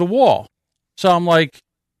back to the wall. So I'm like,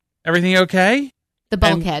 everything okay? The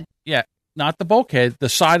bulkhead. Yeah, not the bulkhead, the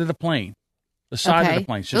side of the plane. The side of the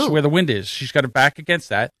plane. So where the wind is. She's got her back against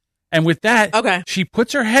that. And with that, she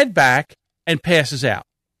puts her head back and passes out.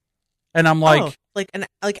 And I'm like...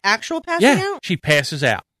 like actual passing out? Yeah, she passes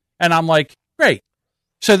out. And I'm like, great.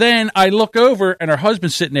 So then I look over, and her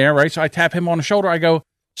husband's sitting there, right? So I tap him on the shoulder. I go,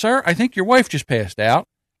 sir, I think your wife just passed out.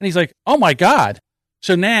 And he's like, oh, my God.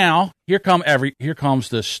 So now here comes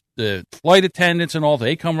the flight attendants and all.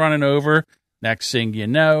 They come running over. Next thing you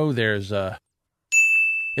know,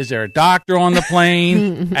 is there a doctor on the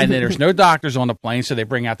plane? And then there's no doctors on the plane, so they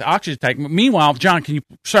bring out the oxygen tank. Meanwhile, John, can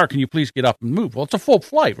you please get up and move? Well, it's a full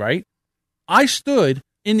flight, right? I stood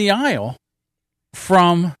in the aisle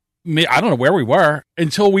from, I don't know where we were,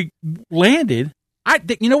 until we landed.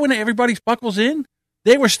 When everybody's buckles in,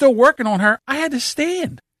 they were still working on her. I had to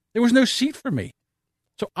stand. There was no seat for me.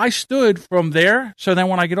 So I stood from there. So then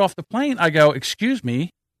when I get off the plane, I go, excuse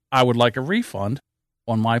me, I would like a refund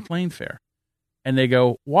on my plane fare. And they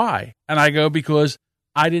go, why? And I go, because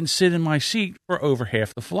I didn't sit in my seat for over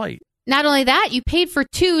half the flight. not only that, you paid for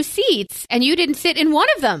 2 seats and you didn't sit in one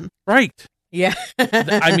of them. Right. Yeah.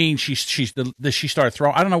 I mean, she started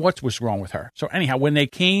throwing. I don't know what was wrong with her. So anyhow, when they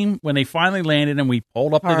finally landed and we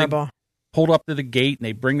pulled up to the gate and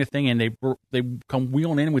they bring the thing in, they come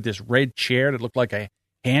wheeling in with this red chair that looked like a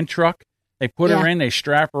hand truck. They put her in, they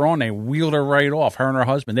strap her on, they wheeled her right off, her and her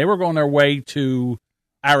husband. They were going their way to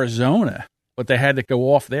Arizona, but they had to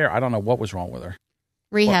go off there. I don't know what was wrong with her.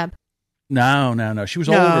 Rehab. No. She was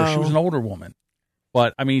older. She was an older woman.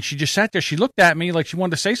 But, I mean, she just sat there. She looked at me like she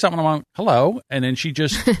wanted to say something. I'm like, hello. And then she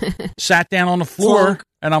just sat down on the floor.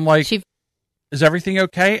 And I'm like, is everything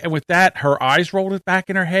okay? And with that, her eyes rolled it back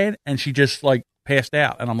in her head. And she just, like, passed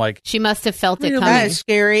out. And I'm like, she must have felt it coming. That is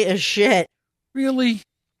scary as shit. Really?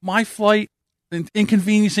 My flight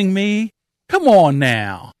inconveniencing me? Come on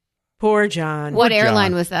now. Poor John. What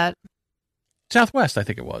airline was that? Southwest, I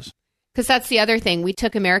think it was. Because that's the other thing. We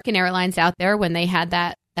took American Airlines out there when they had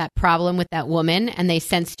that problem with that woman, and they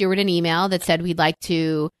sent Stuart an email that said, we'd like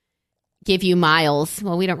to give you miles.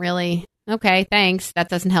 Well, we don't really. Okay, thanks. That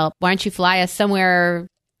doesn't help. Why don't you fly us somewhere?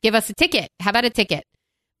 Give us a ticket. How about a ticket?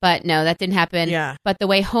 But no, that didn't happen. Yeah. But the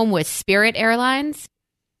way home was Spirit Airlines.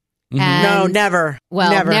 Mm-hmm. No, never.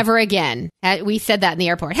 Well, never again. We said that in the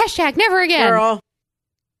airport. #, never again. Girl.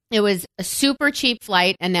 It was a super cheap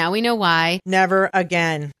flight, and now we know why. Never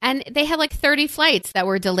again. And they had like 30 flights that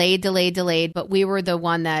were delayed, but we were the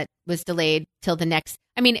one that was delayed till the next.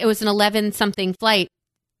 I mean, it was an 11-something flight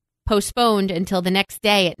postponed until the next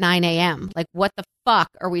day at 9 a.m. Like, what the fuck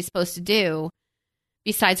are we supposed to do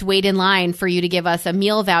besides wait in line for you to give us a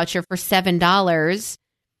meal voucher for $7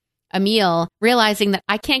 a meal, realizing that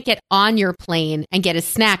I can't get on your plane and get a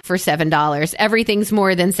snack for $7. Everything's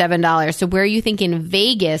more than $7. So where are you thinking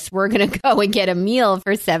Vegas we're going to go and get a meal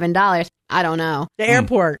for $7? I don't know. The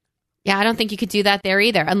airport. Yeah, I don't think you could do that there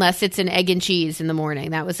either, unless it's an egg and cheese in the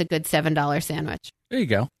morning. That was a good $7 sandwich. There you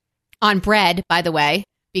go. On bread, by the way,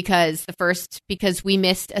 because we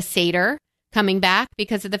missed a Seder coming back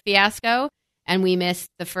because of the fiasco, and we missed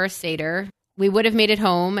the first Seder. We would have made it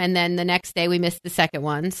home, and then the next day we missed the second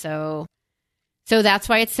one. So that's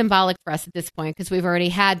why it's symbolic for us at this point, because we've already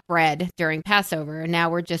had bread during Passover, and now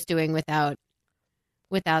we're just doing without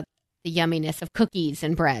the yumminess of cookies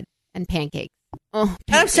and bread and pancakes. Oh, pancakes.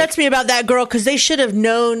 That upsets me about that girl, because they should have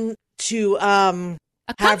known to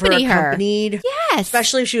have her accompanied. Yes.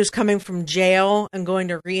 Especially if she was coming from jail and going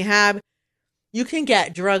to rehab. You can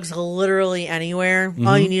get drugs literally anywhere. Mm-hmm.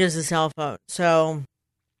 All you need is a cell phone. So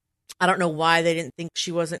I don't know why they didn't think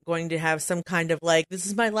she wasn't going to have some kind of like, this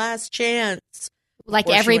is my last chance. Like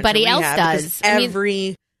everybody else does.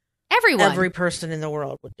 Everyone. Every person in the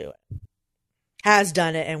world would do it. Has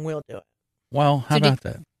done it and will do it. Well, how about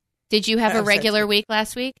that? Did you have a regular week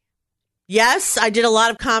last week? Yes, I did a lot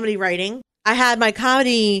of comedy writing. I had my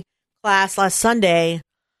comedy class last Sunday,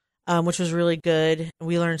 which was really good.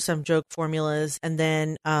 We learned some joke formulas. And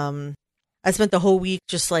then I spent the whole week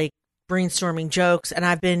just like brainstorming jokes, and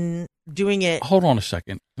I've been doing it. Hold on a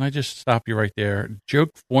second. Can I just stop you right there? Joke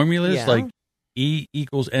formulas like E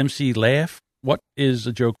equals MC laugh. What is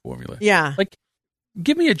a joke formula? Yeah. Like,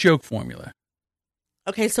 give me a joke formula.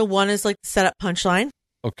 Okay, so one is like the setup punchline.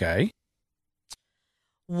 Okay.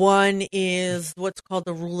 One is what's called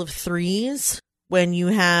the rule of threes, when you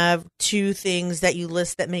have 2 things that you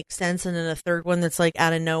list that make sense and then a third one that's like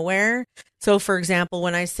out of nowhere. So, for example,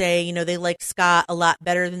 when I say, they like Scott a lot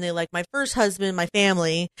better than they like my first husband, my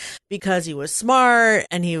family, because he was smart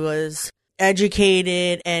and he was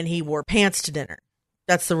educated and he wore pants to dinner.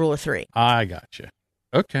 That's the rule of 3. I gotcha.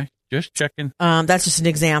 Okay. Just checking. That's just an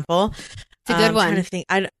example. It's a good one. I'm trying to think.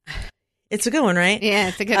 It's a good one, right? Yeah,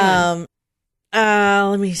 it's a good one.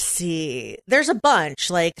 Let me see. There's a bunch.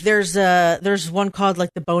 Like there's one called like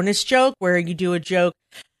the bonus joke, where you do a joke.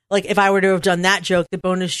 Like if I were to have done that joke, the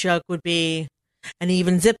bonus joke would be, and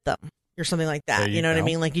even zip them or something like that. You know what I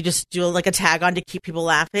mean? Like you just do like a tag on to keep people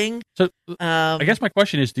laughing. So I guess my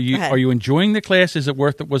question is, are you enjoying the class? Was it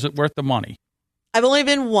worth the money? I've only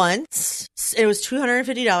been once. It was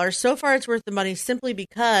 $250. So far, it's worth the money simply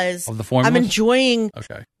because of the formulas? I'm enjoying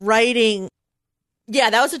writing. Yeah,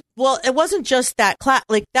 it wasn't just that class.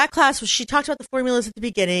 Like that class she talked about the formulas at the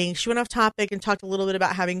beginning. She went off topic and talked a little bit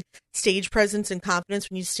about having stage presence and confidence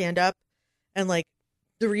when you stand up. And like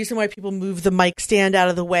the reason why people move the mic stand out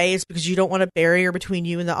of the way is because you don't want a barrier between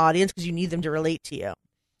you and the audience, because you need them to relate to you.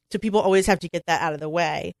 So people always have to get that out of the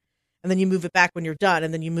way. And then you move it back when you're done,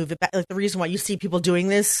 and then you move it back. Like the reason why you see people doing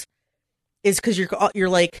this is because you're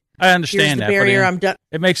like, I understand here's the that barrier. I'm done.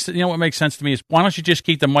 It makes what makes sense to me is, why don't you just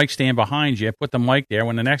keep the mic stand behind you, put the mic there.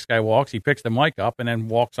 When the next guy walks, he picks the mic up and then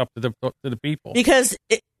walks up to the people. Because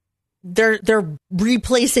they're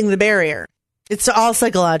replacing the barrier. It's all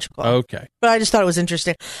psychological. Okay. But I just thought it was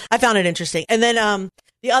interesting. I found it interesting. And then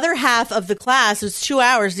the other half of the class was 2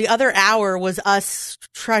 hours. The other hour was us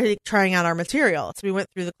trying out our material. So we went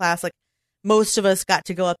through the class. Like most of us got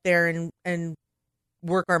to go up there and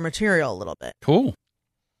work our material a little bit. Cool.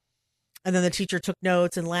 And then the teacher took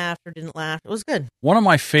notes and laughed or didn't laugh. It was good. One of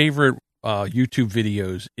my favorite YouTube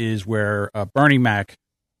videos is where Bernie Mac,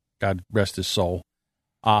 God rest his soul,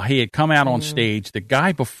 he had come out on stage. The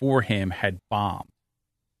guy before him had bombed.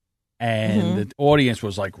 And the audience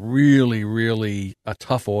was like really, really a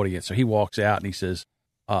tough audience. So he walks out and he says,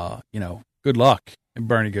 good luck. And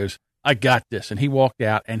Bernie goes, I got this. And he walked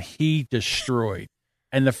out and he destroyed.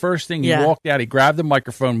 And the first thing he walked out, he grabbed the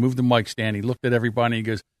microphone, moved the mic stand. He looked at everybody and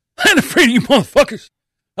he goes, I ain't afraid of you motherfuckers.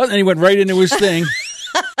 And he went right into his thing.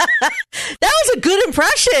 That was a good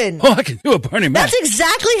impression. Oh, I can do a Bernie Mac. That's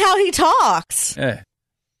exactly how he talks. Yeah.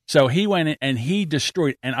 So he went in and he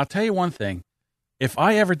destroyed. And I'll tell you one thing. If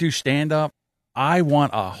I ever do stand up, I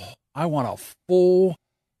want a full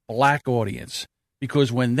black audience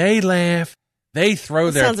because when they laugh, they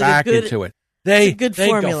throw their back into it. They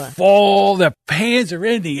formula. Go fall. Their hands are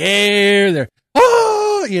in the air. They're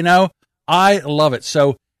I love it.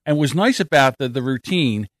 So, and what's nice about the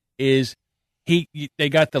routine is they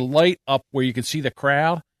got the light up where you can see the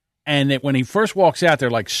crowd, and that when he first walks out,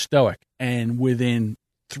 they're like stoic, and within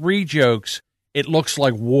 3 jokes, it looks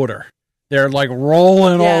like water. They're like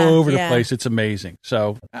rolling all over the place. It's amazing.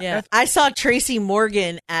 So I saw Tracy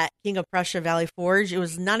Morgan at King of Prussia Valley Forge. It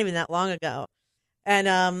was not even that long ago, and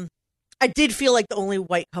I did feel like the only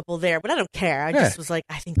white couple there, but I don't care. I just was like,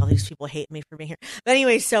 I think all these people hate me for being here. But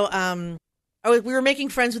anyway, so we were making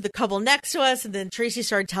friends with the couple next to us, and then Tracy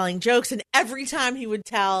started telling jokes, and every time he would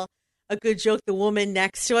tell a good joke, the woman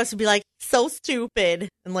next to us would be like, so stupid.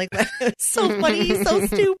 And like, that's so funny, he's so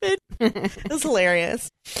stupid. It was hilarious.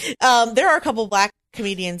 There are a couple black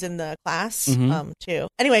comedians in the class, too.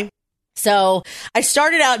 Anyway, so I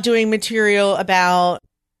started out doing material about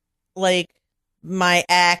like my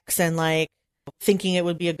ex and like thinking it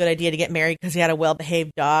would be a good idea to get married because he had a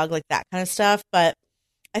well-behaved dog, like that kind of stuff. But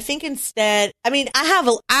I think instead, I mean,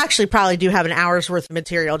 I actually probably do have an hour's worth of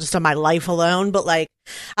material just on my life alone, but like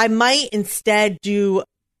I might instead do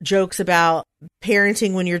jokes about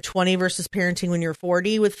parenting when you're 20 versus parenting when you're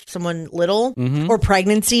 40 with someone little, or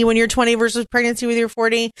pregnancy when you're 20 versus pregnancy when you're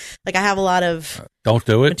 40. Like I have a lot of don't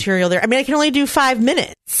do it material there. I mean, I can only do 5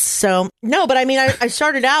 minutes. So no, but I mean, I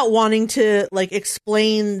started out wanting to like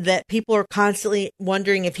explain that people are constantly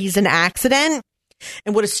wondering if he's an accident.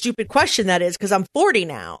 And what a stupid question that is, because I'm 40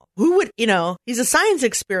 now. Who would, he's a science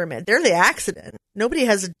experiment. They're the accident. Nobody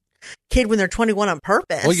has a kid when they're 21 on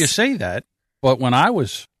purpose. Well, you say that, but when I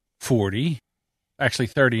was 40, actually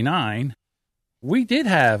 39, we did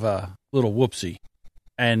have a little whoopsie.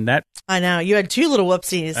 And that... I know. You had 2 little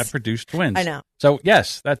whoopsies. That produced twins. I know. So,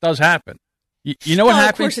 yes, that does happen. You know what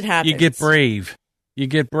happens? Of course it happens. You get brave. You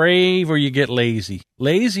get brave or you get lazy.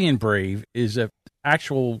 Lazy and brave is an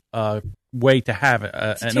actual... way to have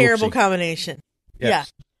it's a terrible combination. Yes.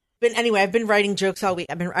 Yeah. But anyway, I've been writing jokes all week.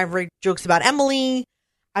 I've written jokes about Emily.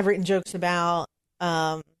 I've written jokes about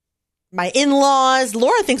my in-laws.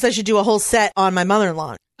 Laura thinks I should do a whole set on my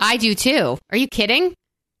mother-in-law. I do too. Are you kidding?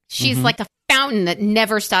 She's like a fountain that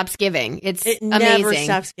never stops giving. It amazing. Never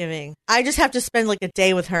stops giving. I just have to spend like a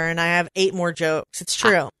day with her, and I have 8 more jokes. It's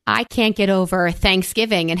true. I can't get over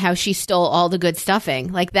Thanksgiving and how she stole all the good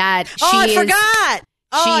stuffing like that. I forgot.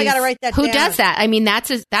 Oh, I gotta write that down. Who does that? I mean, that's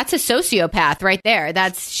a sociopath right there.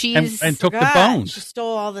 She's and took the bones. She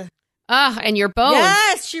stole all the. And your bones.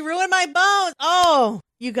 Yes, she ruined my bones. Oh,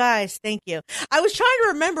 you guys, thank you. I was trying to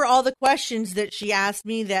remember all the questions that she asked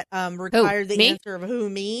me that required the answer of who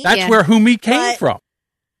me. That's where who me came from.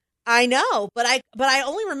 I know, but I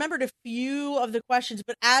only remembered a few of the questions.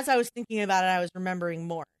 But as I was thinking about it, I was remembering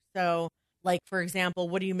more. So, like for example,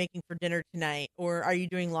 what are you making for dinner tonight, or are you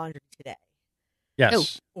doing laundry today?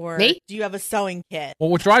 Yes. Or me? Do you have a sewing kit?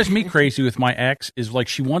 Well, what drives me crazy with my ex is like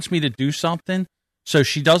she wants me to do something. So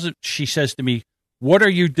she says to me, what are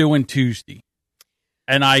you doing Tuesday?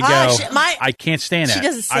 And I go, I can't stand that. She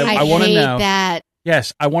doesn't say I want to know that.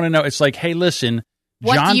 Yes, I want to know. It's like, hey, listen,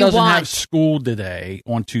 John doesn't have school today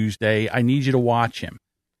on Tuesday. I need you to watch him.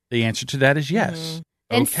 The answer to that is yes.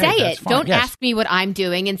 And say it. Fine. Don't ask me what I'm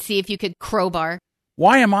doing and see if you could crowbar.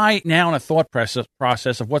 Why am I now in a thought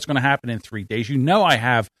process of what's going to happen in 3 days? You know, I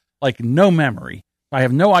have like no memory. I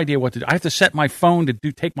have no idea what to do. I have to set my phone to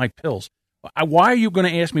take my pills. Why are you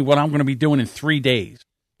going to ask me what I'm going to be doing in 3 days?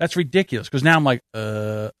 That's ridiculous. Because now I'm like,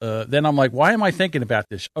 then I'm like, why am I thinking about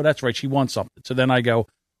this? Oh, that's right. She wants something. So then I go,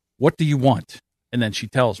 what do you want? And then she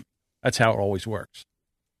tells me. That's how it always works.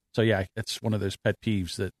 So yeah, it's one of those pet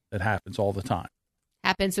peeves that happens all the time.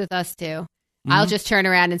 Happens with us too. Mm-hmm. I'll just turn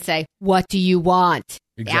around and say, "What do you want?"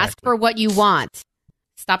 Exactly. Ask for what you want.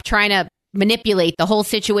 Stop trying to manipulate the whole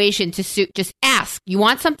situation to suit. Just ask. You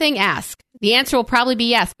want something? Ask. The answer will probably be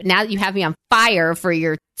yes. But now that you have me on fire for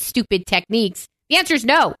your stupid techniques, the answer is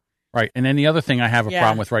no. Right. And then the other thing I have a Yeah.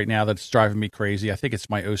 problem with right now that's driving me crazy, I think it's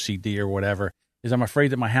my OCD or whatever, is I'm afraid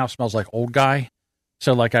that my house smells like old guy.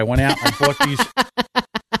 So like I went out and bought these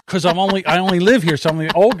because I only live here, so I'm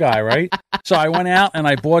the old guy, right? So I went out and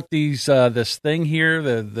I bought these this thing here,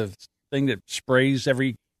 the thing that sprays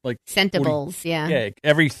every like Scentables, yeah. yeah,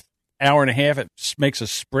 every hour and a half it makes a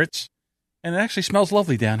spritz, and it actually smells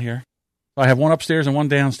lovely down here. So I have one upstairs and one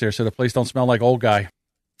downstairs, so the place don't smell like old guy.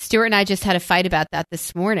 Stuart and I just had a fight about that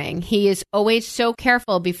this morning. He is always so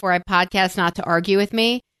careful before I podcast not to argue with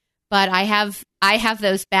me, but I have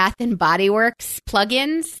those Bath and Body Works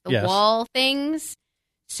plugins, the Yes. wall things.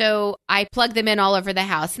 So I plug them in all over the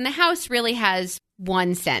house, and the house really has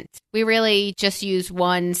one scent. We really just use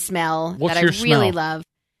one smell What's that I your really smell? love.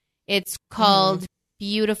 It's called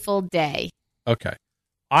Beautiful Day. Okay,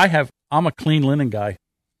 I'm a clean linen guy.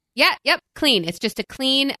 Yeah, yep, clean. It's just a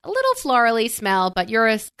clean, a little florally smell, but you're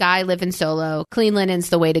a guy living solo. Clean linen's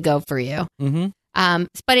the way to go for you. Mm-hmm.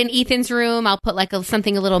 But in Ethan's room, I'll put like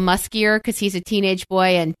something a little muskier because he's a teenage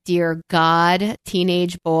boy, and dear God,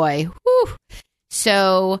 teenage boy. Whew.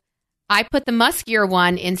 So I put the muskier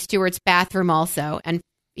one in Stuart's bathroom also, and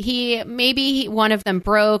maybe one of them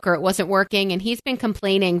broke or it wasn't working, and he's been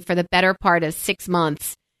complaining for the better part of 6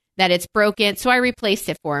 months that it's broken. So I replaced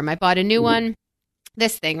it for him. I bought a new one.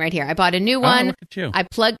 This thing right here. I bought a new one. Look at you. I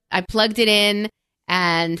plugged it in,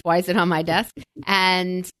 and why is it on my desk?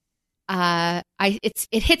 And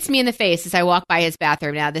it hits me in the face as I walk by his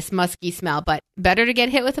bathroom now, this musky smell. But better to get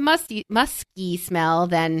hit with a musky smell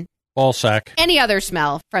than Ball sack. any other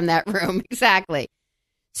smell from that room. Exactly.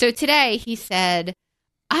 So today he said,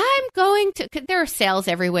 I'm going to, there are sales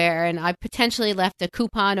everywhere, and I potentially left a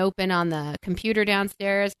coupon open on the computer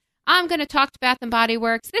downstairs. I'm going to talk to Bath & Body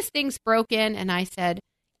Works. This thing's broken. And I said,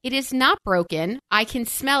 it is not broken. I can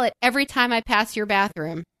smell it every time I pass your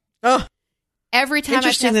bathroom. Oh, Every time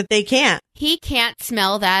interesting that they can't. he can't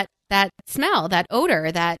smell that smell, that odor,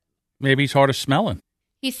 that Maybe he's hard of smelling.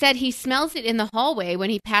 he said he smells it in the hallway when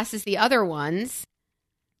he passes the other ones.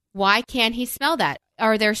 Why can't he smell that?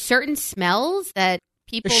 Are there certain smells that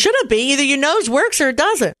people... There shouldn't be. Either your nose works or it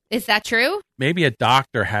doesn't. Is that true? Maybe a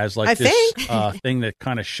doctor has like I this think. thing that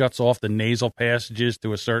kind of shuts off the nasal passages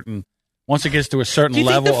to a certain. Once it gets to a certain Do you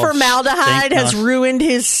think level, the of formaldehyde has stinkness- ruined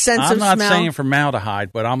his sense I'm of not smell? saying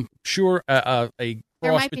formaldehyde, but I'm sure a There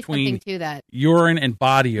cross might be between something to that. urine and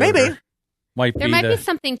body odor Maybe. might There be might the. be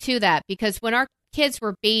something to that, because when our kids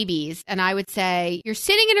were babies and I would say, you're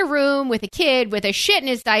sitting in a room with a kid with a shit in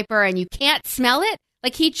his diaper and you can't smell it,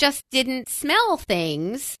 like he just didn't smell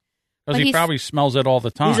things. Because but he he's- probably smells it all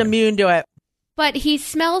the time. He's immune to it. But he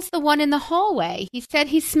smells the one in the hallway. He said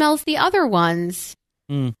he smells the other ones.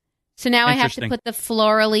 Hmm. So now I have to Interesting. put the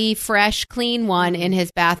florally fresh, clean one in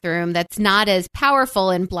his bathroom that's not as powerful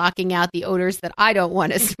in blocking out the odors that I don't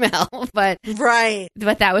want to smell. But Right.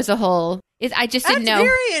 that was a whole... I just That's didn't know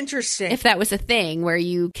very interesting. if that was a thing where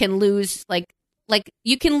you can lose, like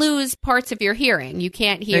you can lose parts of your hearing. You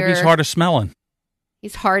can't hear... Maybe he's hard of smelling.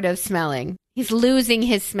 He's hard of smelling. He's losing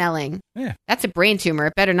his smelling. Yeah. That's a brain tumor.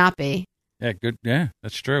 It better not be. Yeah, good. Yeah,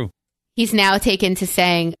 that's true. He's now taken to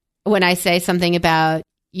saying, when I say something about,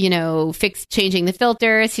 changing the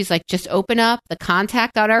filters, he's like, just open up the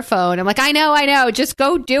contact on our phone. I'm like, I know. Just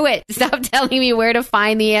go do it. Stop telling me where to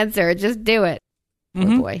find the answer. Just do it. Oh,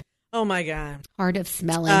 Mhm. boy. Oh, my God. Hard of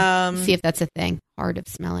smelling. See if that's a thing. Hard of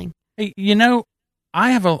smelling. Hey,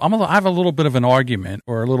 I have a little bit of an argument,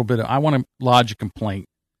 or a little bit. I want to lodge a complaint.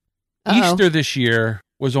 Uh-oh. Easter this year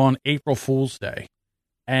was on April Fool's Day,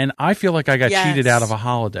 and I feel like I got Yes. cheated out of a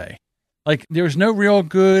holiday. Like there's no real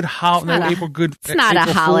good It's not a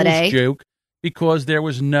April holiday. Fool's joke, because there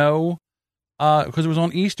was no because it was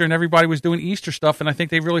on Easter and everybody was doing Easter stuff, and I think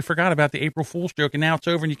they really forgot about the April Fool's joke, and now it's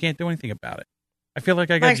over and you can't do anything about it. I feel like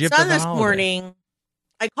I got My gypped son of a this holiday. morning,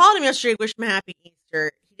 I called him yesterday, wished him a happy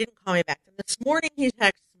Easter. He didn't call me back. And this morning he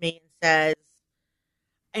texts me and says,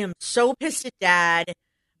 I am so pissed at Dad.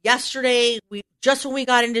 Yesterday, when we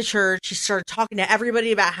got into church, he started talking to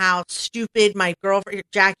everybody about how stupid my girlfriend,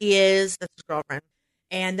 Jackie, is. That's his girlfriend.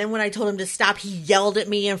 And then when I told him to stop, he yelled at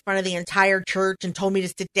me in front of the entire church and told me to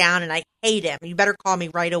sit down, and I hate him. You better call me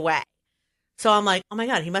right away. So I'm like, oh my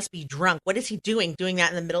God, he must be drunk. What is he doing that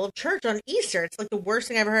in the middle of church on Easter? It's like the worst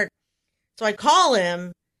thing I ever heard. So I call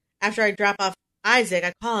him after I drop off Isaac.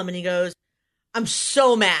 I call him and he goes, I'm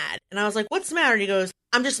so mad. And I was like, what's the matter? And he goes,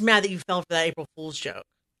 I'm just mad that you fell for that April Fool's joke.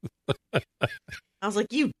 I was like,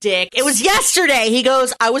 you dick. It was yesterday. He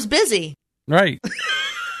goes, I was busy. Right.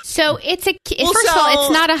 So it's first of all,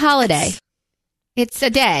 it's not a holiday. It's a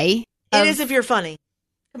day. It is if you're funny.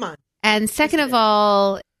 Come on. And second of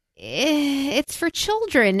all, it's for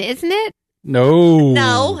children, isn't it? No.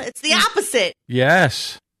 No, it's the opposite.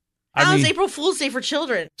 Yes. How's April Fool's Day for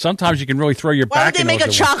children? Sometimes you can really throw your Why back would they make a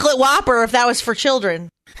chocolate Whopper if that was for children?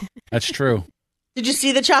 That's true. Did you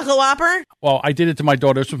see the chocolate Whopper? Well, I did it to my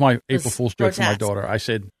daughter. This was my April Fool's joke for my grotesque. daughter.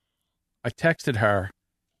 I texted her,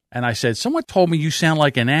 and I said, someone told me you sound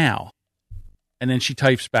like an owl. And then she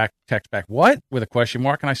texts back, what? With a question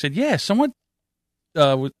mark. And I said, yeah, someone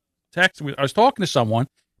I was talking to someone,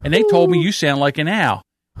 and they told me you sound like an owl.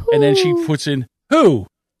 And then she puts in, who?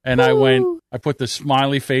 And I put the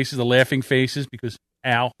smiley faces, the laughing faces, because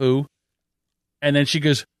owl, who? And then she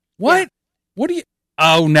goes, what? Yeah. What do you?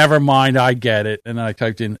 Oh, never mind. I get it. And then I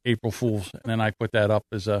typed in April Fool's, and then I put that up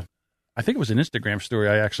as I think it was an Instagram story.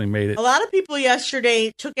 I actually made it. A lot of people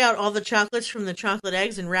yesterday took out all the chocolates from the chocolate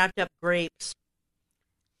eggs and wrapped up grapes.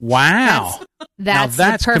 Wow. That's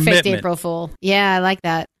the perfect commitment. April Fool. Yeah, I like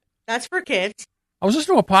that. That's for kids. I was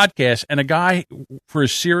listening to a podcast, and a guy, for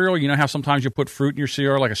his cereal, you know how sometimes you put fruit in your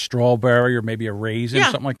cereal, like a strawberry or maybe a raisin or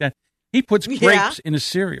something like that? He puts grapes in his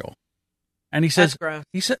cereal. And he says, gross.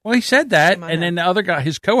 he said that, and then the other guy,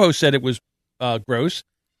 his co-host, said it was gross.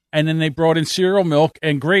 And then they brought in cereal milk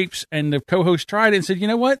and grapes, and the co-host tried it and said, you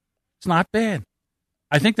know what? It's not bad.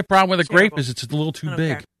 I think the problem with a grape is it's a little too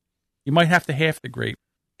big. care. You might have to half the grape.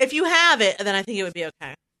 If you have it, then I think it would be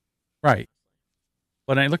okay. Right.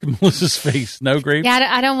 But I look at Melissa's face. No grape. Yeah,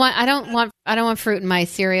 I don't want fruit in my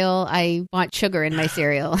cereal. I want sugar in my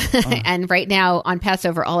cereal. And right now on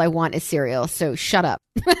Passover, all I want is cereal. So shut up.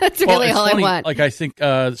 That's really all funny. I want. Like I think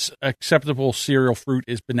acceptable cereal fruit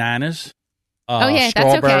is bananas, that's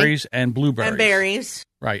strawberries, and blueberries, And berries.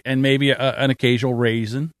 Right, and maybe an occasional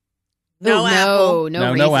raisin. No apple.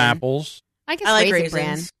 No apples. I guess I like Raisin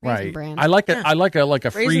raisins. Bran. Right. Bran. I like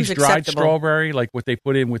a freeze dried acceptable. strawberry, like what they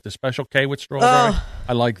put in with the Special K with strawberry. Oh.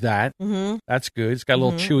 I like that. Mm-hmm. That's good. It's got a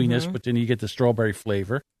little chewiness, but then you get the strawberry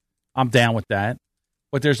flavor. I'm down with that.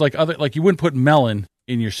 But there's you wouldn't put melon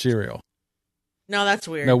in your cereal. No, that's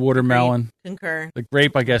weird. No watermelon. Concur. The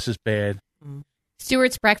grape, I guess, is bad.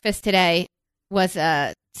 Stuart's breakfast today was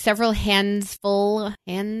several handful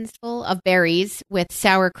of berries with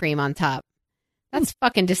sour cream on top. That's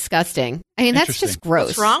fucking disgusting. I mean, that's just gross.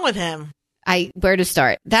 What's wrong with him? Where to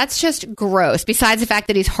start? That's just gross. Besides the fact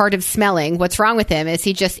that he's hard of smelling, what's wrong with him is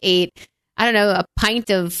he just ate, I don't know, a pint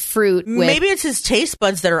of fruit. Maybe it's his taste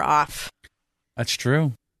buds that are off. That's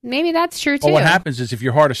true. Maybe that's true, too. Well, what happens is if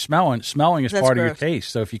you're hard of smelling is That's part of your gross. taste.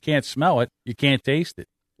 So if you can't smell it, you can't taste it.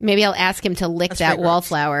 Maybe I'll ask him to lick that pretty gross.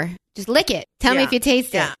 wallflower. Just lick it. Tell me if you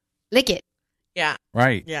taste it. Lick it. Yeah.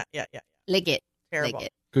 Right. Yeah. Lick it. Terrible. Lick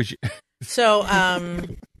it. 'Cause you, So,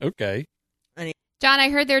 okay. John,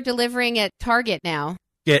 I heard they're delivering at Target now.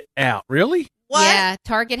 Get out. Really? what? Yeah,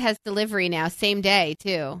 Target has delivery now, same day,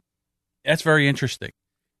 too. That's very interesting.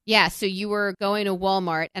 Yeah, so you were going to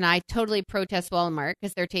Walmart, and I totally protest Walmart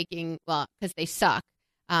because because they suck.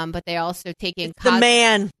 But they also taking The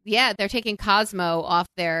man. Yeah, they're taking Cosmo off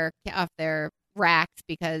their racks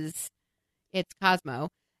because it's Cosmo,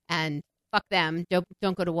 and fuck them.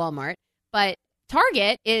 Don't go to Walmart. But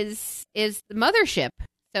Target is the mothership.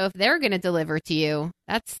 So if they're going to deliver to you,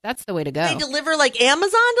 that's the way to go. They deliver like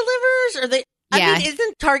Amazon delivers? Or they? Yeah. I mean,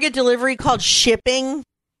 isn't Target delivery called shipping?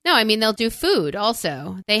 No, I mean they'll do food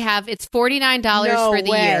also. It's $49 No for the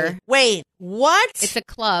way. year. Wait, what? It's a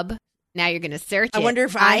club. Now you're going to search it. I wonder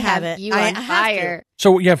if I have it. You I on have fire.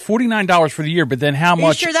 So you have $49 for the year, but then how Are you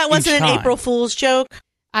much? sure that wasn't each an time? April Fool's joke?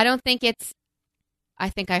 I don't think it's. I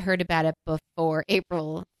think I heard about it before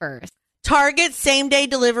April 1st. Target same day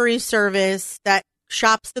delivery service that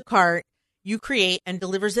shops the cart you create and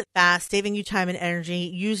delivers it fast, saving you time and energy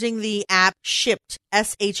using the app Shipt,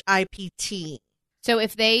 SHIPT. So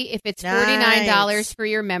if it's Nice. $49 for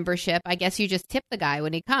your membership, I guess you just tip the guy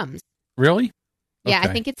when he comes. Really? Yeah, I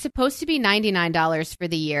Okay. think it's supposed to be $99 for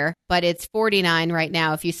the year, but it's $49 right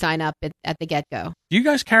now if you sign up at the get-go. Do you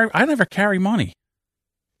guys carry? I never carry money.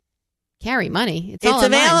 Carry money. It's It's all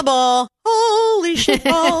online. available. Holy shit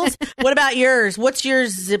balls. What about yours? What's your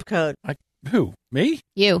zip code? Who? Me?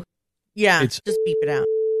 You. Yeah, It's- just beep it out.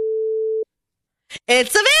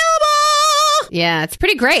 It's available. Yeah, it's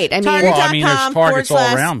pretty great. I mean, Target. Well, I mean, there's .com Targets all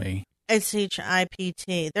 // around me.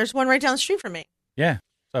 SHIPT. There's one right down the street from me. Yeah,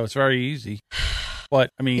 so it's very easy. But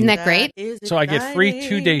I mean, Isn't that great? is so I get free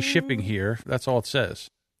 2-day exciting. shipping here. That's all it says.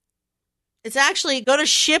 It's actually, go to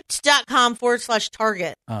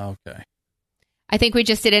shipped.com/Target. Oh, okay. I think we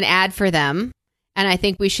just did an ad for them, and I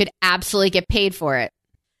think we should absolutely get paid for it.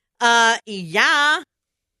 Yeah.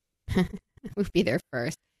 We'll be there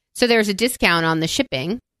first. So there's a discount on the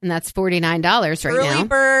shipping, and that's $49 right Early now.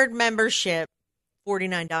 bird membership,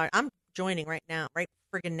 $49. I'm joining right now. Right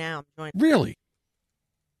friggin' now. I'm joining. Really?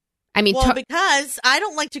 I mean, Well, because I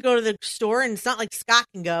don't like to go to the store, and it's not like Scott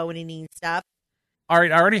can go when he needs stuff. All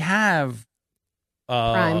right, I already have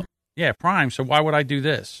Prime. Yeah, Prime. So why would I do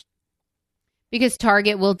this? because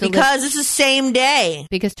Target will deliver. Because it's the same day.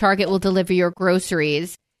 Because Target will deliver your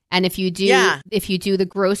groceries, and if you do, the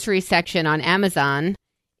grocery section on Amazon,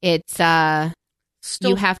 it's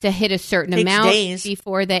Still you have to hit a certain takes amount days.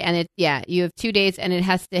 before you have 2 days, and it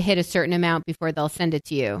has to hit a certain amount before they'll send it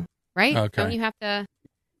to you, right? Okay. Don't you have to,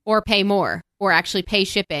 or pay more, or actually pay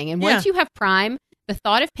shipping? And once Yeah. you have Prime, the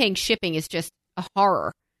thought of paying shipping is just a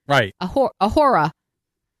horror, Right. a horror,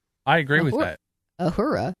 I agree with Or- that. a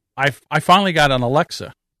horror. I finally got an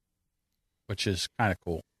Alexa, which is kind of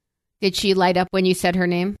cool. Did she light up when you said her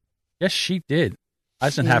name? Yes, she did.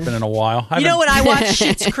 Hasn't Yeah. happened in a while. You know, when I watch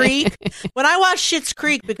Schitt's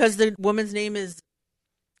Creek, because the woman's name is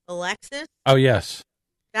Alexis, Oh, yes.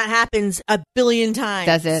 that happens a billion times.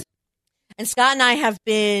 Does it? And Scott and I have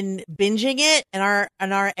been binging it, and our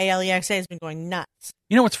ALEXA has been going nuts.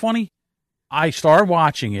 You know what's funny? I started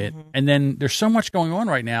watching it, Mhm. and then there's so much going on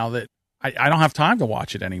right now that I don't have time to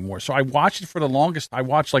watch it anymore. So I watched it for the longest. I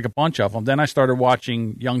watched like a bunch of them. Then I started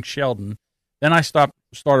watching Young Sheldon. Then I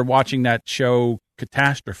started watching that show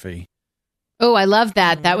Catastrophe. Oh, I love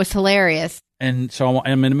that. That was hilarious. And so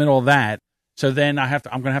I'm in the middle of that. So then I'm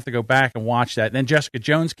going to have to go back and watch that. And then Jessica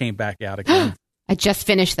Jones came back out again. I just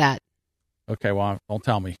finished that. Okay, well, don't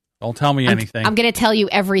tell me. Don't tell me anything. I'm going to tell you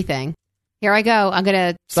everything. Here I go. I'm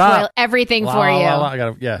going to Stop. spoil everything La, for la, you. la, la. I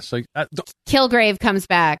gotta, yeah, so Kilgrave comes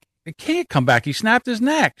back. it can't come back. He snapped his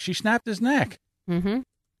neck. She snapped his neck. Mm-hmm.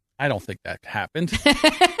 I don't think that happened.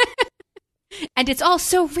 And it's all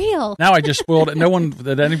so real. Now I just spoiled it.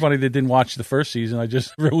 Anybody that didn't watch the first season, I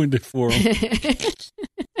just ruined it for them.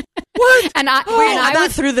 What? And I, We're and I not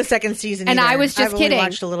was through the second season, and either. I was just I've only kidding.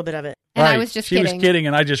 watched a little bit of it. and I Right. was just she kidding. was kidding,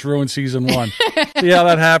 and I just ruined season 1. See how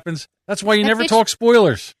that happens? That's why you That's never it. talk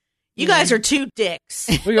spoilers. You guys are two dicks.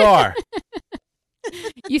 We are.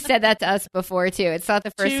 You said that to us before too. It's not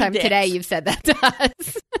the first Two time dicks. today you've said that to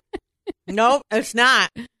us. Nope, it's not.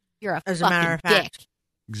 You're a As a fucking matter of fact. dick.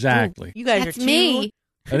 Exactly. You guys That's are two me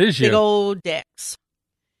That is big you. old dicks.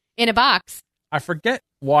 in a box. I forget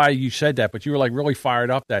why you said that, but you were like really fired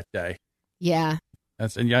up that day. Yeah,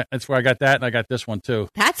 That's where I got that, and I got this one too.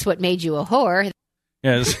 that's what made you a whore.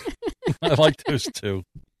 Yes, I like those two.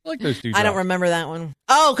 I like those two. I don't jobs. remember that one.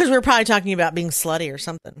 Oh, because we were probably talking about being slutty or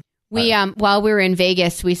something. We while we were in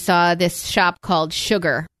Vegas, we saw this shop called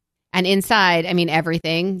Sugar. And inside, I mean,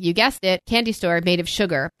 everything, you guessed it, candy store made of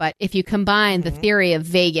sugar. But if you combine the theory of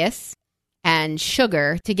Vegas and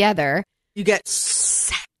sugar together, You get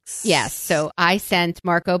sex. yes. So I sent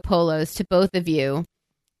Marco Polos to both of you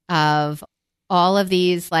of all of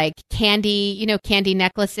these like candy, candy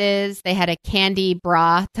necklaces. They had a candy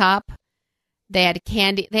bra top. They had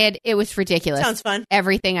it was ridiculous. Sounds fun.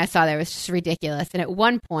 Everything I saw there was just ridiculous. And at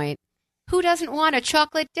one point, who doesn't want a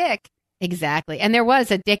chocolate dick? Exactly. And there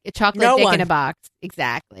was a chocolate No dick one. in a box.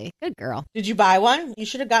 Exactly. Good girl. Did you buy one? You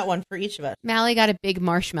should have got one for each of us. Mally got a big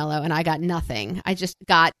marshmallow and I got nothing. I just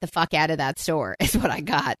got the fuck out of that store is what I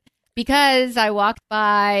got. Because I walked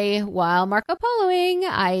by while Marco Poloing,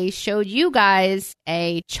 I showed you guys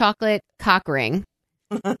a chocolate cock ring.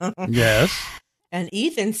 Yes. And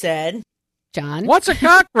Ethan said, John. What's a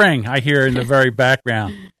cock ring? I hear in the very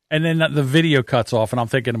background, and then the video cuts off, and I'm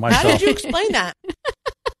thinking to how myself, did you explain that?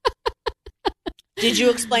 Did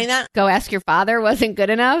you explain that? Go ask your father wasn't good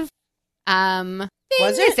enough. Was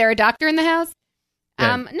Is it? there a doctor in the house?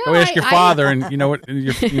 Yeah. No. Go ask your father, and you know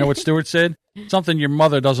what Stuart said? Something your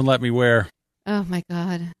mother doesn't let me wear. Oh my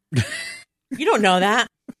God. You don't know that.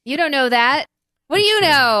 You don't know that. What do you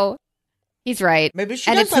know? He's right. Maybe she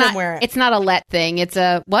And does it's let not. him wear it. It's not a let thing. It's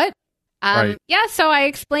a what? Right. Yeah. So I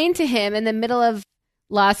explained to him in the middle of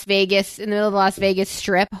Las Vegas, in the middle of the Las Vegas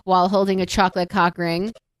Strip, while holding a chocolate cock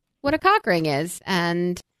ring, what a cock ring is.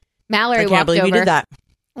 And Mallory I can't walked believe over. you did that.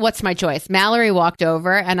 What's my choice? Mallory walked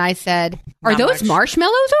over, and I said, "Are Not those much.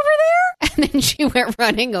 marshmallows over there?" And then she went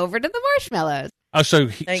running over to the marshmallows. Oh, so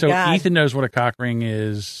Thank God. Ethan knows what a cock ring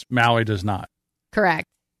is. Mallory does not. Correct.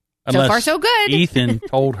 Unless so far, so good. Ethan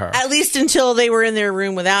told her. At least until they were in their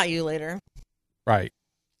room without you later. Right.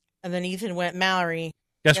 And then Ethan went, Mallory.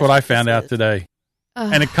 Guess Guess what what I found this out is? today?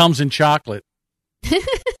 Ugh. And it comes in chocolate.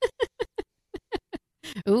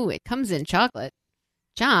 Ooh, it comes in chocolate.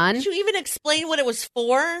 John. Did you even explain what it was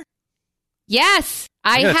for? Yes,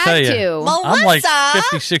 I gotta had tell to. you, Melissa! I'm like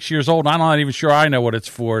 56 years old. I'm not even sure I know what it's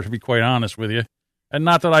for, to be quite honest with you. And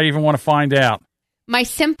not that I even want to find out. My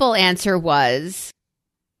simple answer was,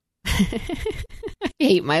 I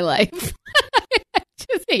hate my life. I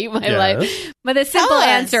just hate my life. But the simple Tell us.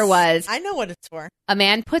 answer was, I know what it's for. a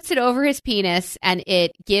man puts it over his penis and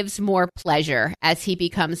it gives more pleasure as he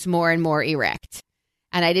becomes more and more erect.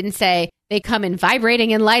 And I didn't say they come in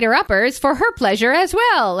vibrating and lighter uppers for her pleasure as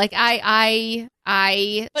well. Like I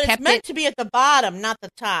But kept it's meant it. to be at the bottom, not the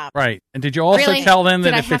top. Right. And did you also Really? tell them Did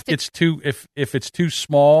that I if have to- it's too if it's too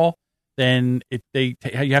small, then you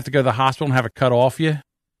have to go to the hospital and have it cut off you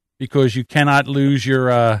because you cannot lose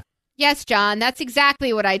your Yes, John, that's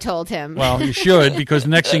exactly what I told him. well, you should, because the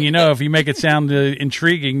next thing you know, if you make it sound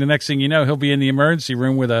intriguing, the next thing you know, he'll be in the emergency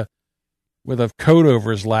room with a coat over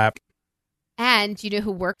his lap. And you know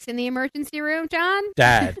who works in the emergency room, John?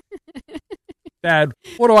 Dad,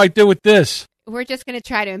 what do I do with this? We're just going to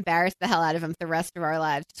try to embarrass the hell out of him the rest of our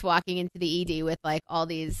lives, just walking into the ED with like all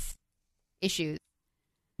these issues.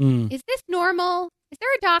 Is this normal? Is there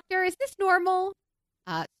a doctor? Is this normal?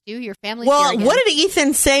 Stu, your family's here Well, again. what did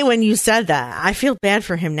Ethan say when you said that? I feel bad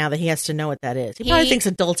for him now that he has to know what that is. He probably thinks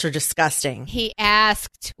adults are disgusting. He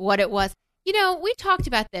asked what it was. You know, we talked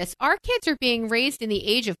about this. Our kids are being raised in the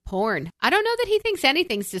age of porn. I don't know that he thinks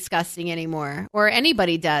anything's disgusting anymore, or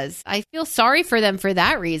anybody does. I feel sorry for them for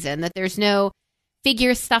that reason, that there's no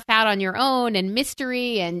figure stuff out on your own and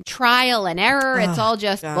mystery and trial and error. It's all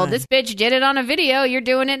just, God. well, this bitch did it on a video. You're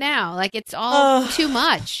doing it now. Like, it's all too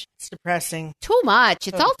much. It's depressing. Too much.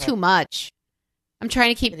 It's So all depressing. too much. I'm trying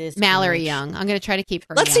to keep It is too Mallory much. young. I'm going to try to keep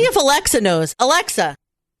her Let's young. see if Alexa knows. Alexa,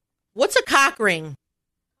 what's a cock ring?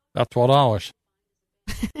 About $12.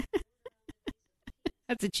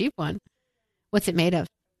 That's a cheap one. What's it made of?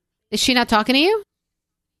 Is she not talking to you?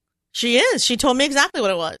 She is. She told me exactly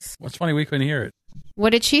what it was. What's funny, we couldn't hear it.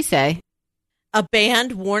 What did she say? A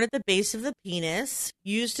band worn at the base of the penis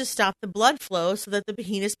used to stop the blood flow so that the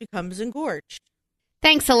penis becomes engorged.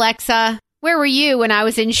 Thanks, Alexa. Where were you when I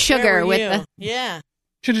was in sugar Where were with you? the... Yeah.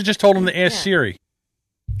 Should have just told him to ask Yeah. Siri.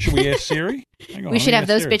 Should we ask Siri? Hang on, We let should me have ask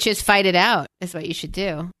those Siri. bitches fight it out, is what you should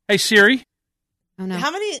do. Hey Siri, Oh, no. How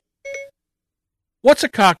many? what's a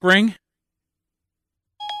cock ring?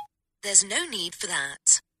 There's no need for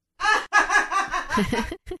that.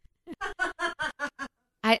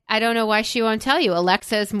 I don't know why she won't tell you.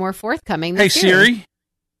 Alexa is more forthcoming than Hey Siri,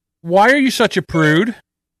 why are you such a prude?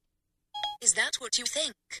 Is that what you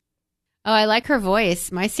think? Oh, I like her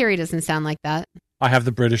voice. My Siri doesn't sound like that. I have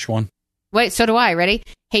the British one. Wait, so do I. Ready?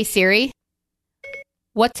 Hey, Siri.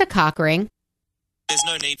 What's a cock ring? There's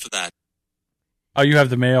no need for that. Oh, you have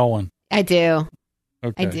the male one. I do.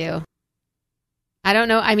 Okay. I do. I don't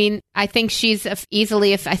know. I mean, I think she's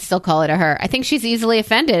easily, if I still call it a her, I think she's easily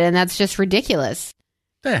offended, and that's just ridiculous.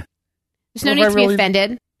 Yeah. There's no Well, need if I to be really-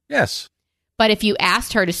 offended. Yes. But if you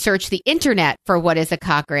asked her to search the internet for what is a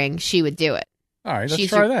cock ring, she would do it. All right, let's She's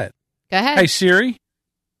try a- that. Go ahead. Hey Siri,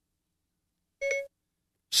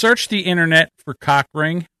 search the internet for cock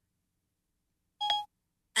ring.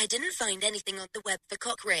 I didn't find anything on the web for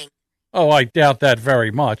cock ring. Oh, I doubt that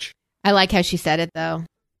very much. I like how she said it, though.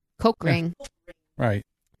 Coke ring. Right.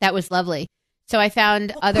 That was lovely. So I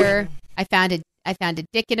found I found a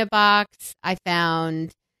dick in a box. I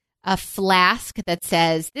found a flask that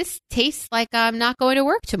says, "This tastes like I'm not going to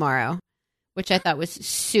work tomorrow," which I thought was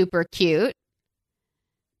super cute.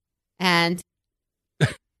 And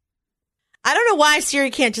I don't know why Siri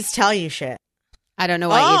can't just tell you shit. I don't know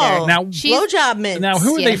why Oh. either. Now- She's, Blowjob mints. Now,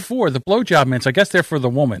 who are Yeah. they for? The blowjob mints. I guess they're for the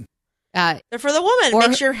woman. They're for the woman. It or,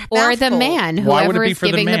 makes your or mouth the cold. man, Why would it whoever be is for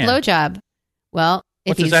the giving the man? blowjob. Well,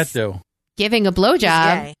 if What does he's that do? giving a He's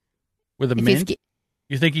blowjob, gay. With a if he's mint? gi-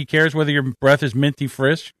 You think he cares whether your breath is minty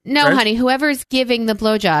fresh? no, Fresh? honey, whoever's giving the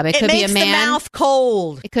blowjob, it It could be a makes the man. mouth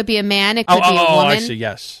cold. It could be a man. It Oh, could be a woman. I see.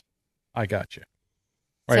 Yes. I got you.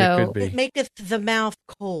 Right, So- it could It be. maketh the mouth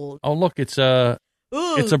cold. Oh, look, it's a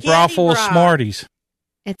Ooh, it's a candy bra full of bra. Smarties.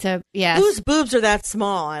 It's a yes. Whose boobs are that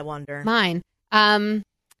small? I wonder. Mine.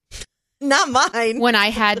 Not mine. When I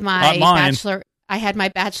had Not my mine.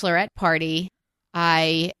 bachelorette party.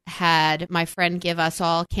 I had my friend give us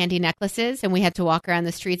all candy necklaces, and we had to walk around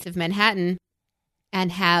the streets of Manhattan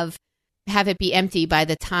and have it be empty by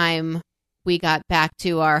the time we got back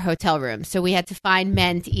to our hotel room. So we had to find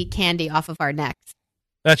men to eat candy off of our necks.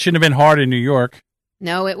 That shouldn't have been hard in New York.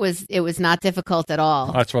 No, it was not difficult at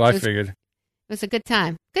all. That's what I It was- figured. It was a good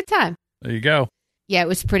time. Good time. There you go. Yeah, it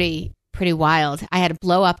was pretty wild. I had a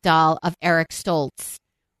blow up doll of Eric Stoltz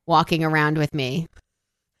walking around with me.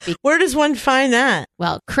 Where does one find that?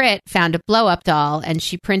 Well, Crit found a blow-up doll, and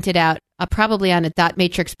she printed out, probably on a dot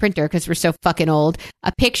matrix printer because we're so fucking old,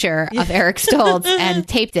 a picture of Eric Stoltz and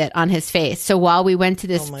taped it on his face. So while we went to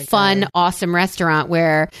this fun, awesome restaurant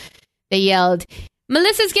where they yelled,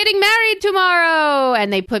 "Melissa's getting married tomorrow,"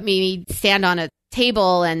 and they put me stand on a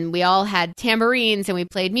table, and we all had tambourines, and we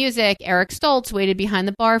played music, Eric Stoltz waited behind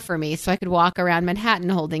the bar for me so I could walk around Manhattan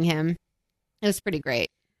holding him. It was pretty great.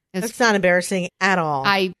 That's not embarrassing at all.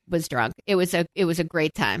 I was drunk. It was a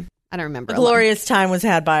great time. I don't remember. A glorious time was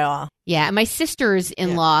had by all. Yeah, my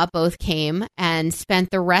sisters-in-law both came and spent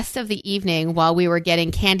the rest of the evening while we were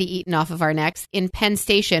getting candy eaten off of our necks in Penn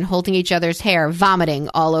Station, holding each other's hair, vomiting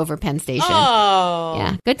all over Penn Station. Oh,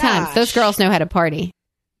 yeah, good times. Those girls know how to party.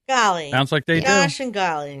 Golly, sounds like they do. Gosh and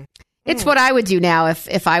golly, it's what I would do now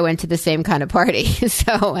if I went to the same kind of party.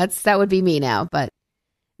 So that would be me now, but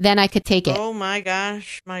then I could take it. Oh my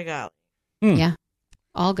gosh, my golly. Yeah,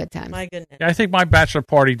 all good times. My goodness. Yeah, I think my bachelor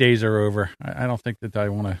party days are over. I don't think that I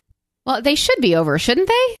want to. Well, they should be over, shouldn't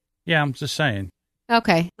they? Yeah, I'm just saying.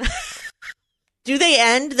 Okay. Do they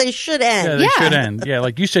end? They should end. Yeah, they should end. Yeah,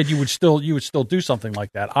 like you said, you would still do something like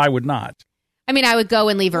that. I would not. I mean, I would go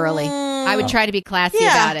and leave early. I would try to be classy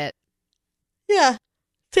about it. Yeah,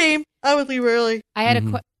 same. I would leave early. I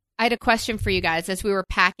had a question for you guys. As we were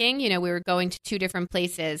packing, we were going to 2 different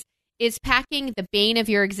places. Is packing the bane of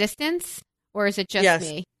your existence, or is it just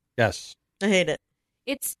me? Yes. I hate it.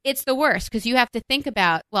 It's the worst because you have to think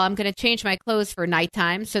about, well, I'm going to change my clothes for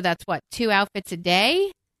nighttime, so that's 2 outfits a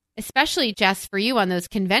day, especially Jess, for you on those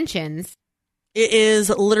conventions. It is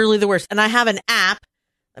literally the worst. And I have an app.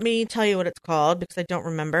 Let me tell you what it's called because I don't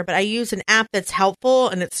remember, but I use an app that's helpful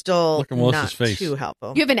and it's still not too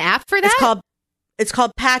helpful. You have an app for that? It's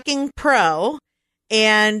called Packing Pro.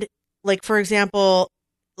 And like, for example,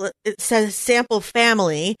 it says sample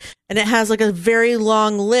family and it has like a very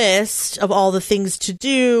long list of all the things to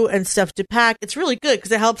do and stuff to pack. It's really good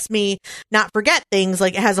because it helps me not forget things.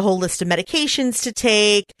 Like it has a whole list of medications to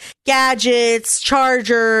take, gadgets,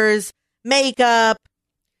 chargers, makeup.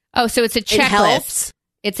 Oh, so it's a checklist.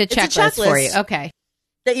 It's a checklist for you. Okay.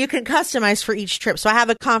 That you can customize for each trip. So I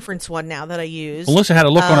have a conference one now that I use. Melissa had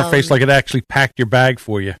a look on her face like it actually packed your bag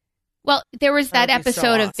for you. Well, there was that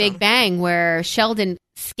episode of Big Bang where Sheldon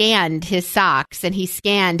scanned his socks and he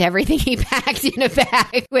scanned everything he packed in a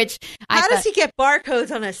bag, which How does he get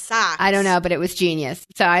barcodes on his socks? I don't know, but it was genius.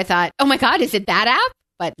 So I thought, oh my God, is it that app?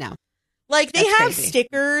 But no. Like they have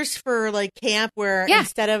stickers for like camp where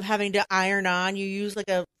instead of having to iron on, you use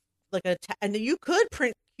and you could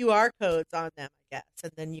print QR codes on them, I guess,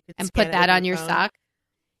 and then you could put that on your sock.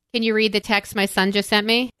 Can you read the text my son just sent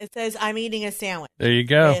me? It says, "I'm eating a sandwich." There you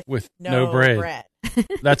go, with no bread.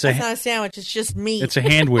 That's not a sandwich; it's just meat. It's a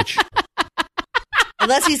handwich.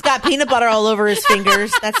 Unless he's got peanut butter all over his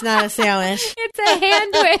fingers, that's not a sandwich. It's a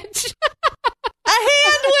handwich. A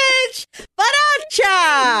handwich!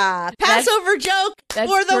 Ba-da-cha! Passover joke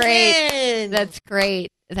for the win. That's great.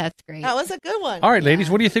 That's great. That was a good one. All right, ladies,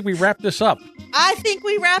 what do you think we wrap this up? I think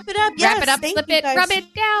we wrap it up. Yes, wrap it up, flip it, rub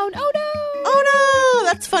it down. Oh, no. Oh, no.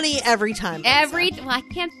 That's funny every time. Well, I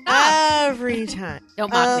can't stop. Every time.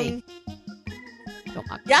 Don't mock me. Don't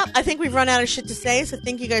mock me. Yeah, I think we've run out of shit to say, so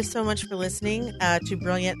thank you guys so much for listening to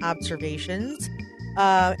Brilliant Observations.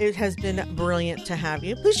 It has been brilliant to have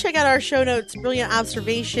you. Please check out our show notes,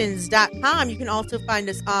 brilliantobservations.com. You can also find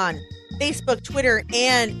us on Facebook, Twitter,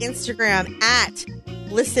 and Instagram at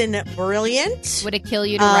Listen Brilliant. Would it kill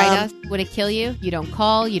you to write us? Would it kill you? You don't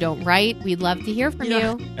call, you don't write. We'd love to hear from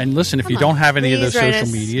you. And listen, if you don't have any of those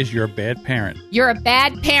social medias, you're a bad parent. You're a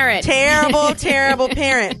bad parent. Terrible, terrible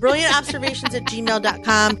parent.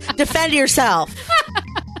 Brilliantobservations@gmail.com. Defend yourself.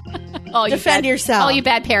 Defend yourself. All you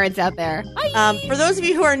bad parents out there. For those of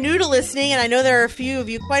you who are new to listening, and I know there are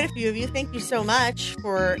quite a few of you, thank you so much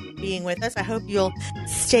for being with us. I hope you'll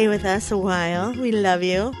stay with us a while. We love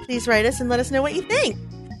you. Please write us and let us know what you think.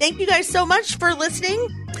 Thank you guys so much for listening.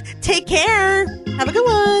 Take care. Have a good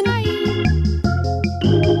one.